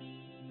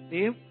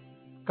 Dave,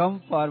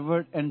 come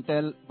forward and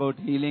tell about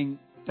healing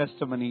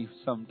testimony,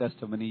 some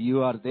testimony.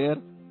 You are there.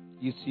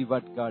 You see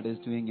what God is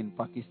doing in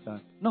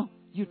Pakistan. No,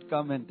 you'd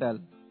come and tell.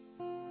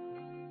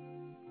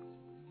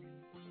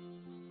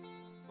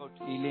 About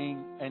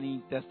healing,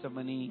 any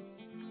testimony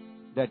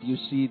that you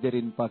see there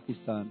in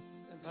Pakistan.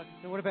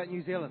 So what about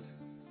New Zealand?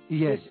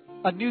 Yes.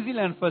 New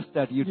Zealand first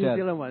that you New tell.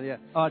 Zealand one, yeah.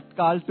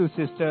 Call to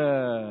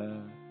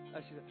Sister.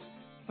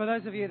 For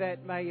those of you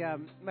that may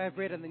have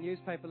read in the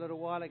newspaper a little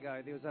while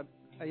ago, there was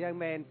a young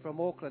man from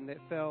Auckland that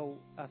fell,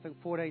 I think,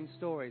 14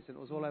 stories, and it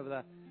was all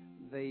over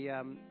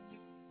the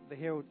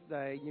Herald,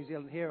 the New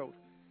Zealand Herald.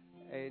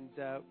 And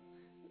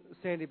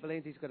Sandy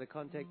Valenti's got a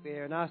contact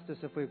there and asked us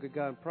if we could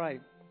go and pray.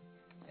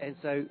 And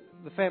so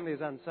the family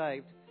is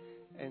unsaved,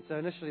 and so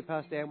initially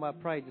Pastor Anwar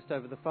prayed just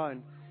over the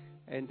phone,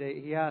 and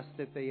he asked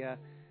that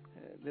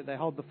they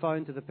hold the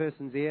phone to the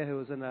person's ear who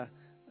was in a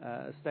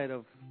state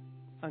of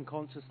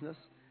unconsciousness,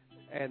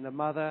 and the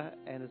mother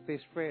and his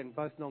best friend,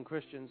 both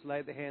non-Christians,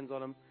 laid their hands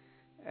on him,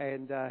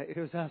 and he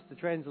was asked to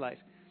translate.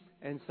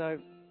 And so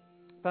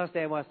Pastor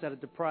Anwar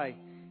started to pray,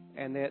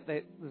 and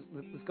this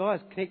guy's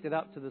connected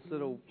up to this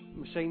little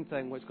machine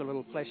thing which got a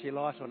little flashy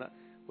light on it,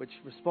 which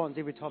responds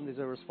every time there's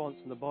a response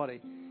in the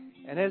body.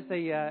 And as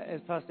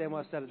Pastor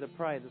Anwar started to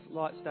pray, this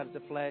light started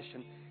to flash,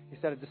 and he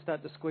started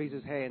to squeeze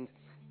his hand,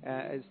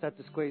 and started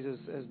to squeeze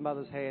his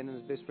mother's hand and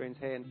his best friend's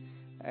hand,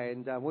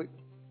 and we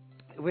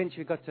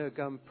eventually got to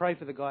go and pray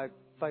for the guy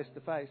face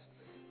to face,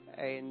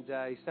 and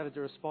he started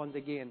to respond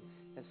again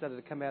and started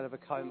to come out of a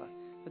coma.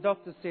 The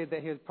doctors said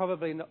that he was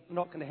probably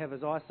not going to have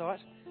his eyesight,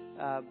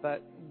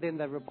 but then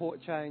the report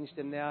changed,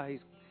 and now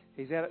he's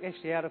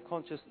actually out of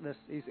consciousness.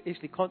 He's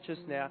actually conscious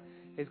now.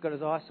 He's got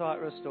his eyesight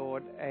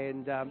restored,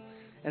 and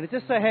it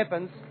just so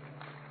happens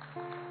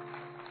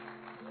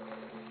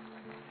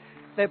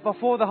that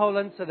before the whole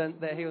incident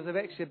that he was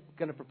actually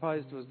going to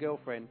propose to his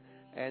girlfriend,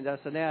 and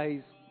so now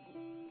he's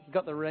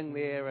got the ring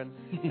there, and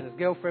his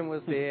girlfriend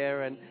was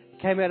there, and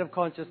came out of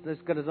consciousness,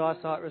 got his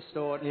eyesight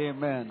restored.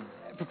 Amen.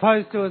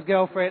 Proposed to his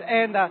girlfriend,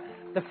 and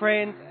the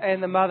friend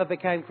and the mother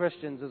became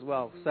Christians as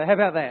well. So how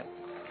about that?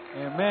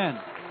 Amen.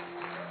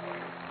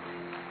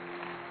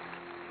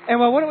 And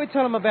well, why don't we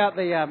tell them about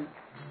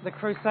the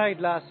crusade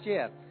last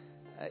year?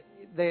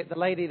 The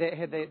lady that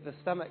had the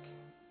stomach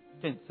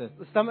Cancer.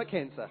 The stomach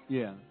cancer.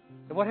 Yeah.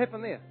 What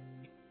happened there?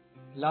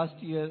 Last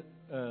year,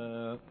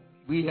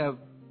 we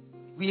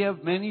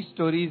have many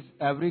stories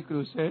every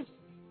crusade.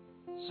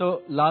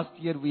 So last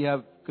year we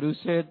have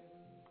crusade.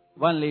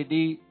 One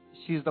lady,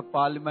 she's the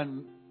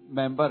parliament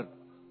member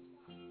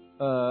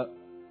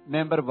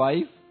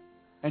wife,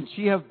 and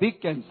she have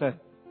big cancer.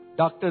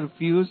 Doctor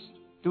refused.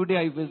 Today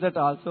I visit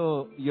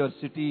also your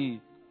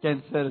city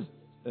cancer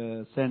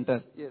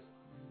center. Yes.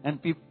 And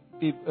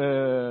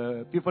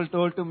people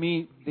told to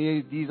me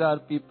these are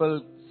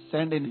people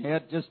sent in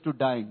here just to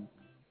die.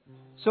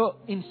 So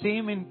in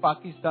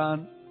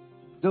Pakistan,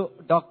 the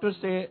doctors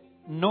say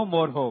no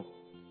more hope.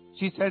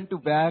 She sent to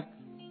back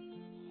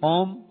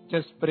home,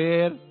 just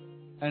prayer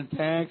and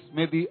thanks.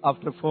 Maybe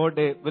after 4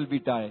 days will be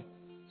die.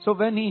 So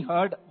when he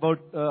heard about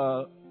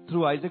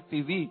through Isaac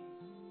TV,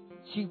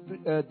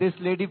 this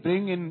lady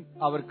bring in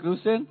our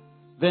crusade.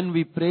 When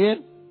we pray,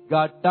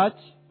 God touch,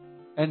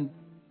 and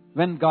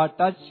when God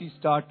touch, she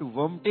start to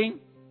vomiting.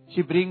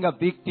 She bring a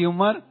big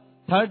tumor.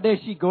 3rd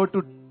day she go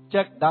to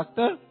check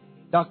doctor.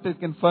 Doctor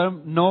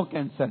confirm no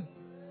cancer.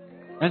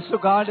 And so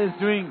God is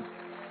doing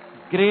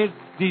great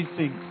these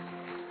things.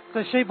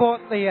 So she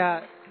bought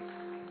the,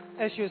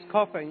 as she was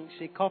coughing,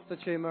 she coughed the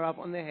tumor up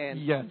on their hand.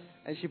 Yes.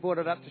 And she brought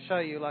it up to show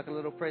you like a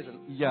little present.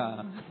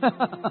 Yeah.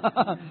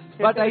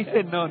 But I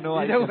said, no,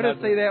 I You don't want cannot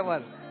to see that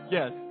one.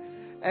 Yes.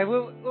 And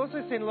we've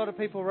also seen a lot of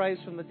people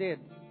raised from the dead.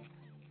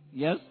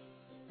 Yes.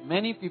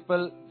 Many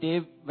people,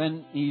 Dave,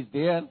 when he's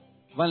there,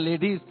 one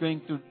lady is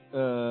going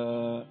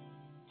to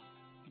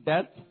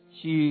death.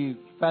 She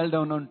fell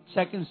down on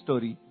second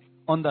story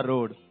on the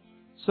road.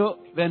 So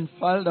when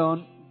fell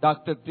down,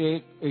 doctor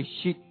they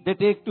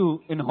take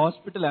to in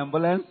hospital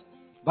ambulance,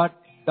 but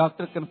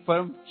doctor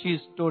confirmed she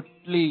is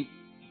totally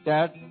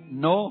dead,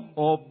 no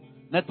hope,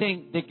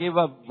 nothing. They gave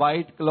a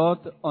white cloth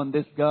on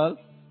this girl,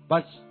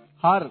 but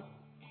her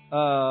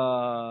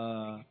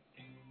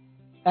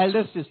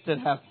elder sister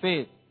have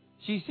faith.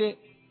 She say,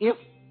 if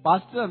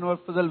Pastor Anwar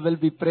Fazal will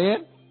be prayer,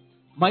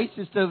 my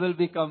sister will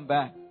be come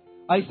back.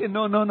 I say,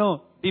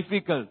 no,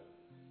 difficult.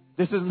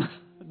 This is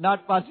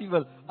not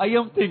possible. I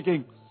am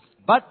thinking.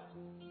 But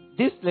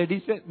this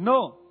lady said,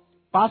 no,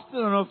 Pastor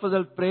Anwar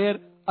Fazal prayer,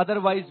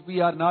 otherwise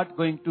we are not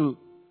going to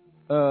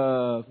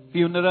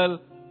funeral,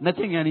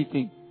 nothing,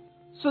 anything.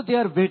 So they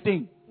are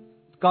waiting,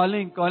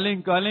 calling.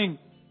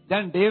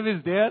 Then Dave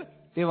is there.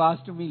 They've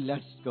asked me,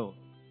 let's go.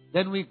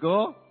 Then we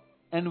go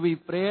and we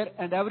pray,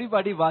 and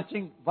everybody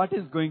watching what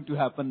is going to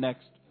happen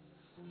next.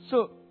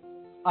 So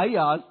I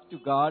asked to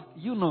God,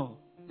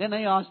 Then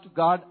I asked to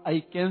God,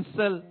 I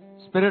cancel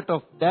spirit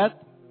of death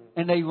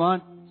and I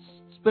want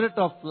spirit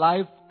of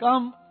life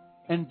come.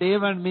 And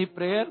Dave and me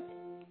prayer,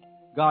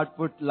 God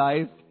put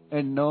life,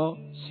 and now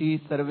she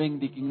is serving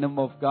the kingdom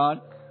of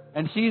God.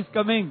 And she is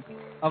coming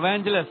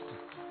evangelist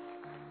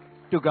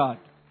to God.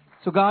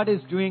 So God is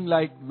doing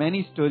like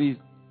many stories,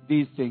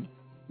 these things.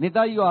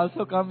 Nida, you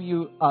also come,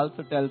 you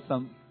also tell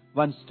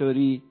one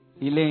story,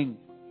 healing.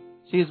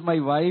 She is my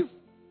wife.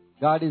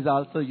 God is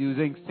also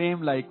using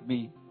same like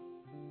me.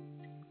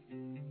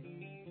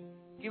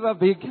 Give a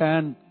big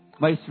hand,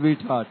 my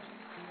sweetheart.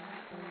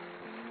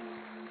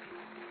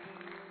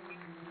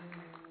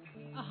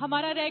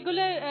 हमारा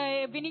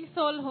regular winning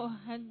soul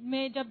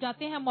में जब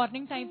जाते हैं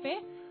morning time पे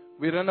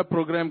We run a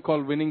program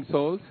called Winning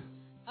Souls.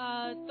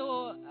 तो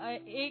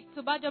एक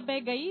सुबह जब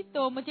मैं गई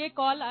तो मुझे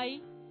कॉल आई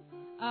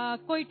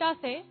कोयटा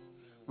से.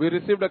 We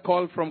received a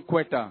call from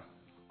Quetta.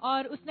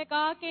 और उसने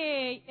कहा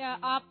कि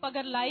आप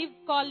अगर लाइव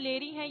कॉल ले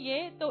रही हैं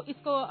ये तो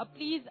इसको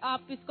प्लीज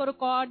आप इसको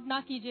रिकॉर्ड ना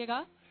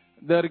कीजिएगा.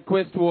 The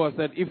request was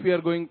that if you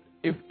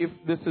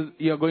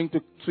are going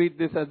to treat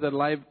this as a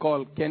live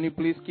call, can you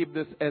please keep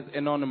this as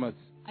anonymous?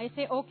 I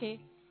say okay.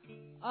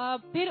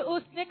 फिर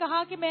उसने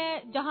कहा कि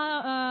मैं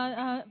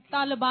जहाँ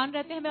तालिबान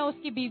रहते हैं मैं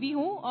उसकी बीवी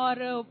हूँ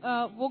और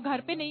वो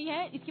घर पे नहीं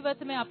है, इसकी वजह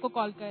से मैं आपको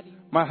कॉल कर रही हूँ.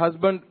 My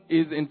husband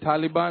is in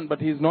Taliban,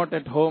 but he is not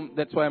at home.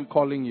 That's why I'm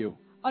calling you.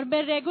 और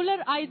मैं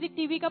रेगुलर आइजिक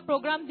टीवी का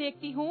प्रोग्राम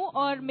देखती हूँ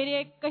और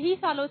मेरे कई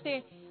सालों से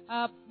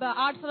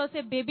 8 सालों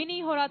से बेबी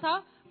नहीं हो रहा था,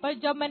 पर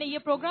जब मैंने ये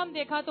प्रोग्राम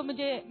देखा तो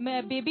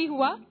मैं बेबी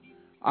हुआ,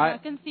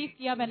 कंसीव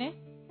किया मैंने.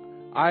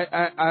 I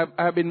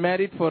have been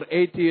married for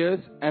 8 years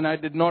and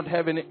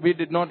we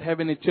did not have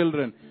any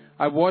children.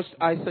 I watched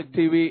Isaac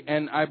TV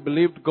and I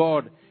believed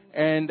God,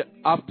 and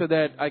after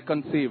that I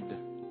conceived.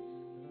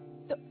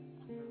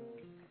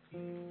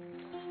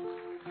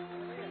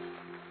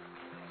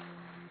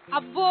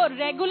 अब वो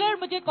रेगुलर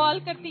मुझे कॉल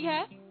करती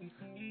है.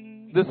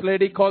 This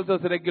lady calls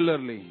us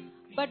regularly.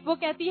 But वो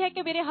कहती है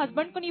कि मेरे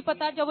हस्बैंड को नहीं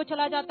पता, जब वो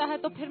चला जाता है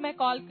तो फिर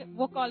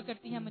वो कॉल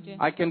करती है मुझे.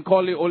 I can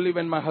call you only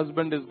when my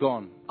husband is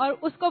gone. और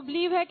उसको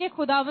बिलीव है कि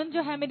खुदावन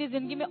जो है मेरी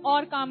जिंदगी में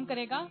और काम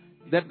करेगा.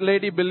 That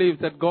lady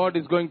believes that God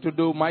is going to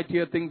do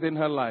mightier things in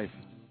her life.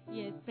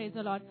 Yes, praise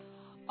the Lord.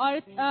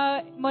 और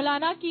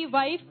मौलाना की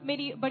वाइफ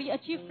मेरी बड़ी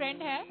अच्छी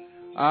फ्रेंड है.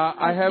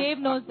 Dave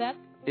knows that.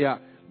 Yeah.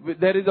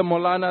 There is a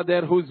Maulana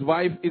there whose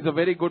wife is a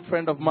very good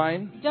friend of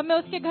mine. जब मैं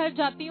उसके घर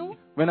जाती हूँ,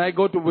 when I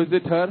go to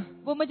visit her,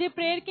 वो मुझे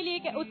प्रेयर के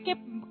लिए, उसके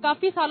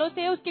काफी सालों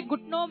से उसके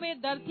घुटनों में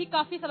दर्द थी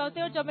काफी सालों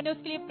से, और जब मैंने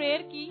उसके लिए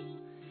प्रेयर की,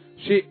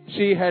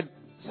 she had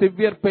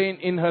severe pain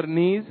in her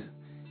knees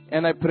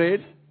and I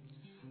prayed.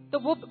 तो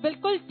वो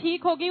बिल्कुल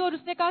ठीक हो गई और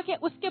उसने कहा कि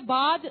उसके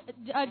बाद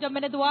जब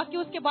मैंने दुआ की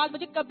उसके बाद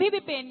मुझे कभी भी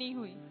पेन नहीं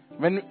हुई.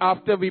 When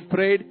after we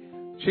prayed,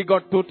 she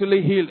got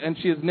totally healed and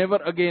she has never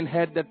again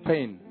had that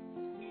pain.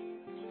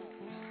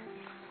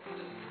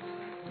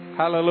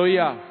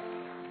 Hallelujah.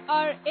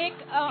 और एक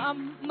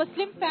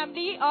मुस्लिम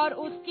फैमिली और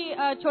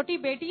उसकी छोटी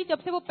बेटी, जब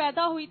से वो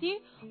पैदा हुई थी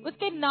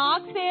उसके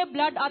नाक से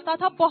ब्लड आता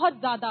था बहुत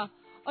ज्यादा,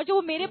 और जो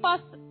वो मेरे पास.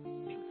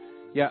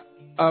 Yeah,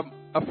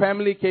 a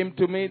family came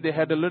to me. They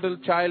had a little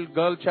child,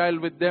 girl child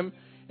with them,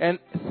 and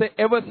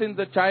ever since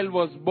the child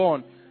was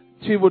born,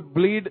 she would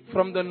bleed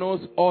from the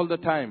nose all the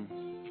time.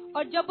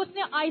 और जब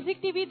उसने Isaac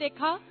TV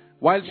देखा,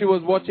 while she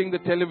was watching the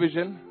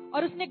television,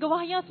 और उसने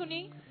गवाहियां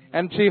सुनी,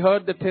 and she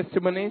heard the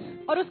testimonies,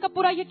 और उसका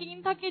पूरा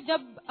यकीन था कि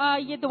जब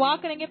ये दुआ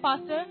करेंगे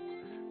pastor,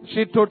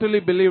 she totally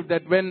believed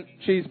that when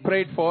she is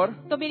prayed for,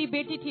 तो मेरी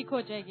बेटी ठीक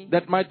हो जाएगी.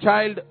 that my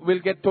child will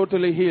get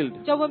totally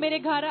healed. जब वो मेरे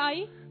घर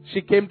आई,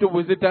 she came to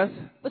visit us.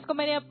 उसको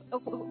मैंने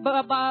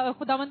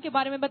खुदावंद के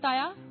बारे में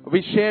बताया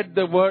We shared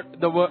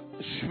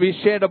we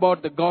shared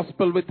about the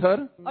gospel with her,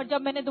 और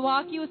जब मैंने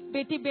दुआ की उस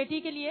बेटी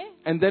के लिए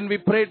and then we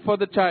prayed for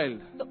the child.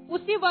 तो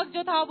उसी वक्त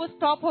जो था वो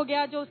स्टॉप हो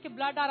गया, जो उसके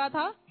ब्लड आ रहा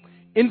था.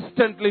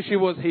 Instantly she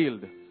was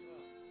healed.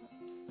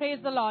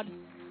 Praise the Lord.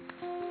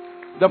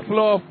 The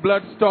flow of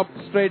blood stopped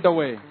straight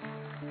away.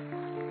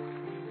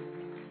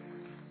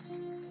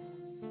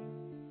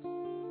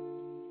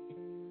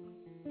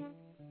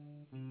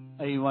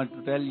 I want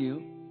to tell you,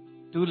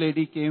 two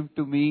ladies came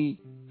to me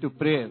to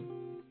pray.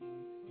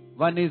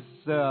 One is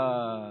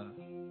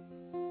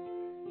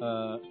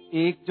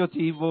एक जो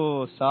थी वो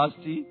सास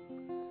थी,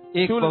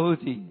 एक बहू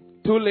थी.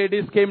 Two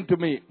ladies came to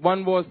me.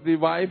 One was the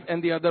wife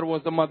and the other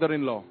was the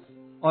mother-in-law.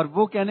 और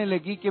वो कहने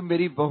लगी कि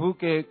मेरी बहू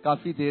के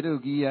काफी देर हो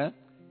गई है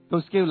तो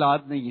उसके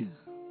औलाद नहीं है.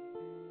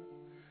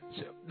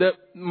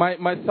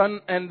 My son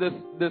and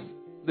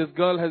this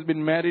girl has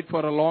been married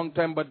for a long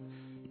time, but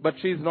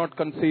she is not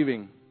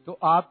conceiving. तो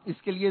आप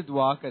इसके लिए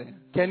दुआ करें.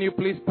 Can you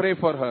please pray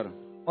for her?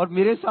 और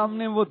मेरे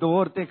सामने वो दो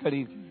औरतें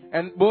खड़ी थी.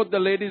 And both the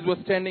ladies were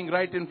standing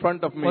right in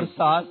front of me. और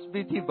सास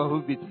भी थी, बहू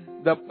भी थी.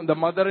 The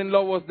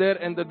mother-in-law was there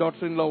and the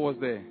daughter-in-law was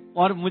there.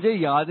 और मुझे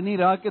याद नहीं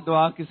रहा कि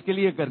दुआ किसके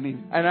लिए करनी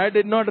है. And I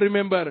did not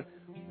remember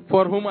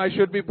for whom I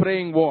should be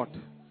praying what.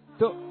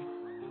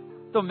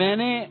 तो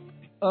मैंने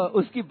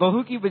उसकी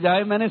बहू की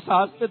बजाय मैंने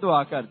सास पे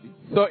दुआ कर दी.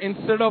 So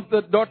instead of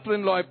the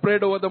daughter-in-law, I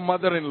prayed over the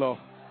mother-in-law.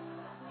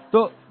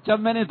 तो जब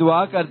मैंने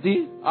दुआ कर दी,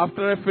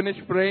 After I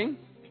finished praying,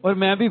 और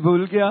मैं भी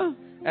भूल गया,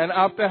 and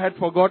after I had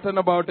forgotten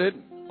about it,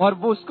 और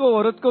वो उसको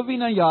औरत को भी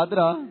ना याद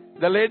रहा,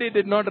 the lady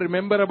did not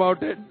remember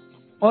about it.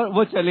 और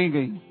वो चली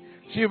गई.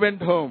 She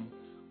went home.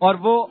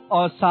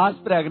 और सास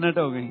प्रेग्नेंट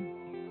हो गई.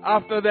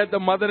 After that, the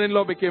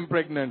mother-in-law became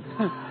pregnant.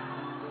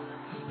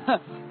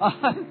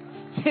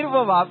 फिर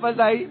वो वापस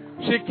आई.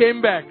 She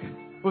came back.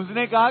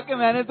 उसने कहा कि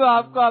मैंने तो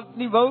आपको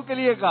अपनी बहू के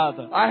लिए कहा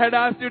था. I had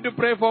asked you to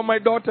pray for my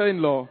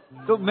daughter-in-law.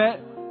 तो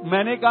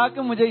मैंने कहा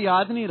कि मुझे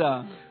याद नहीं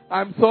रहा.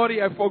 I'm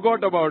sorry, I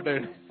forgot about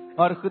it.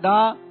 और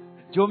खुदा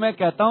जो मैं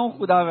कहता हूँ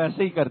खुदा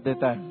वैसे ही कर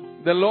देता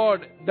है. The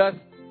Lord does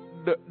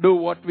do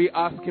what we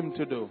ask Him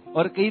to do.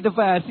 और कई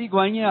दफा ऐसी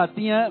गवाहियाँ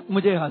आती हैं,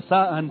 मुझे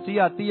हंसी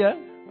आती है.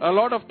 A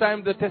lot of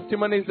times the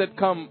testimonies that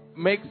come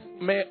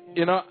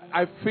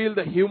I feel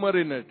the humor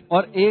in it.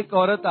 और एक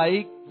औरत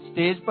आई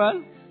स्टेज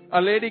पर.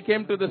 A lady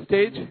came to the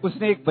stage.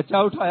 उसने एक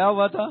बच्चा उठाया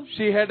हुआ था.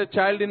 She had a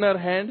child in her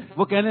hand.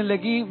 वो कहने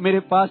लगी मेरे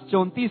पास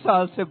 34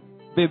 साल से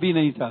बेबी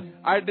नहीं था.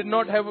 I did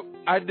not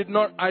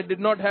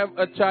have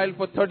a child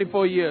for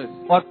 34 years.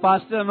 और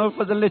पास्टर अनवर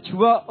फजल ने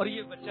छुआ और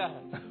ये बच्चा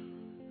है.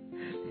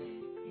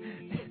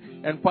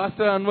 And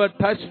Pastor Anwar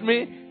touched me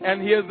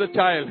and here's the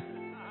child.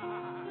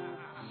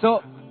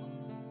 So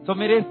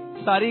मेरे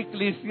सारी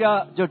कलीसिया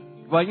जो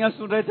गवाहियाँ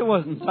सुन रहे थे वो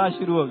हंसना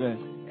शुरू हो गए.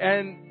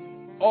 And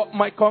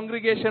my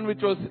congregation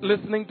which was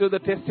listening to the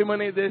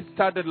testimony, they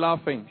started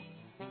laughing.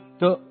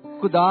 तो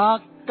खुदा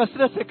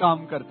कसरत से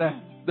काम करता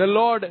है. The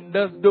Lord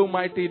does do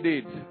mighty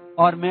deeds.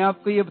 और मैं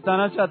आपको ये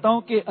बताना चाहता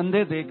हूँ कि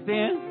अंधे देखते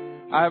हैं.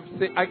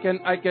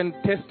 I can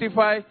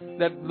testify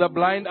that the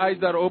blind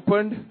eyes are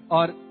opened.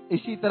 और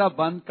इसी तरह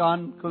बंद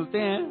कान खुलते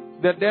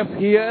हैं. The deaf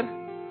hear.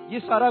 ये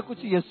सारा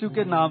कुछ यीशु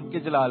के नाम के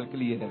जलाल के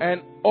लिए है.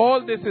 And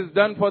all this is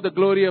done for the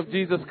glory of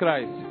Jesus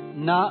Christ.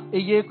 ना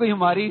ये कोई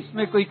हमारी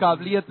इसमें कोई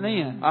काबिलियत नहीं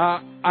है.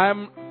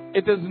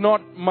 It is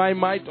not my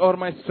might or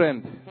my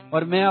strength.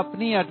 और मैं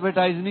अपनी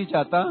एडवर्टाइज नहीं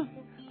चाहता.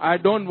 I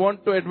don't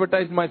want to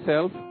advertise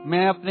myself.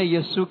 मैं अपने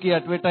यीशु की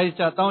एडवर्टाइज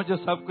चाहता हूँ जो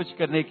सब कुछ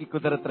करने की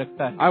कुदरत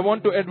रखता है. I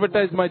want to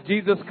advertise my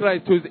Jesus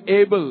Christ who is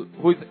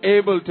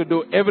able to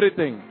do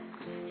everything.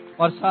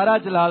 और सारा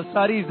जलाल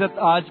सारी इज्जत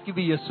आज की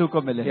भी यीशु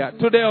को मिले. Yeah,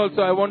 today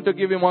also I want to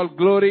give him all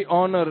glory,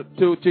 honor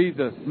to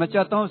Jesus. मैं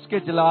चाहता हूँ उसके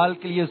जलाल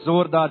के लिए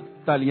जोरदार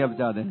तालियां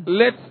बजा दें.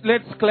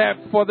 Let's clap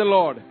for the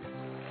Lord.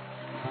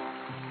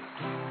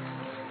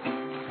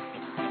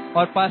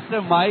 और पास्टर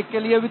माइक के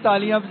लिए भी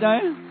तालियां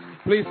बजाएं.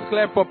 Please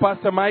clap for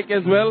Pastor Mike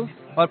as well.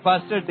 और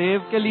पास्टर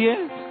देव के लिए.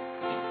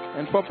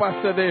 And for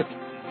Pastor Dev.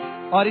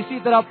 और इसी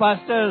तरह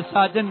पास्टर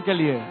साजन के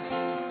लिए.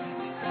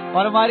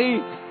 और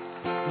हमारी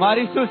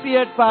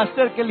एसोसिएट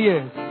पास्टर के लिए,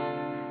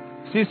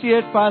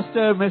 associate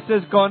pastor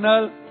Mrs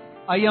Cornell.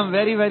 I am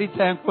very very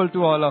thankful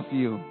to all of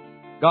you.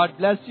 God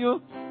bless you.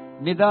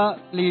 Nida,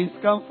 please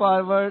come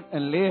forward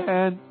and lay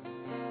hand.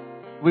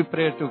 We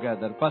pray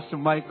together. Pastor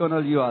Mike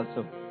Connell, you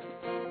also.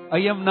 I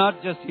am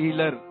not just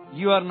healer.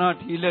 You are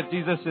not healer.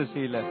 Jesus is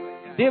healer.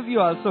 Dave, you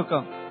also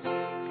come.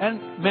 And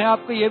मैं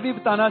आपको ये भी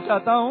बताना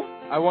चाहता हूँ.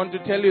 I want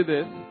to tell you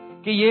this.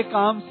 कि ये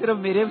काम सिर्फ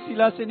मेरे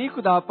वसीला से नहीं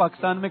खुदा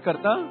पाकिस्तान में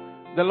करता.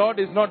 The Lord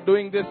is not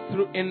doing this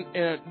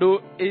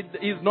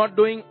He's not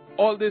doing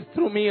all this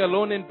through me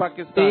alone in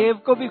Pakistan. देव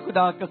को भी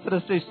खुदा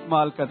कसरत से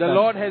इस्तेमाल करता The है.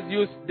 Lord has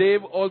used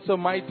Dave also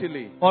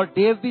mightily. और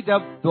देव भी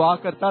जब दुआ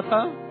करता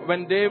था,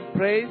 When Dave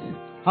prays,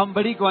 हम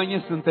बड़ी गवाहियाँ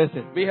सुनते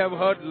थे. we have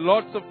heard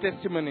lots of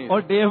testimonies.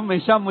 और देव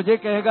हमेशा मुझे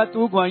कहेगा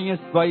तू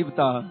गवाही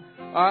बता.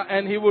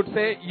 And he would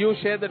say, you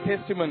share the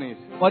testimonies.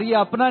 और ये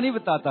अपना नहीं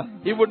बताता.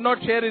 He would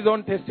not share his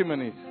own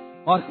testimonies.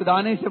 और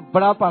खुदा ने इसे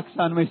बड़ा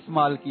पाकिस्तान में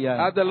इस्तेमाल किया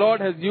है The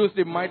Lord has used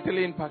him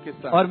mightily in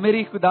Pakistan. और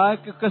मेरी खुदा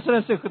की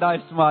कसरत से खुदा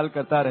इस्तेमाल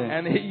करता रहे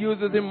And he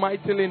uses him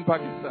mightily in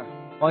Pakistan.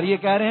 और ये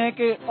कह रहे हैं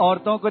कि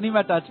औरतों को नहीं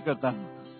मैं टच करता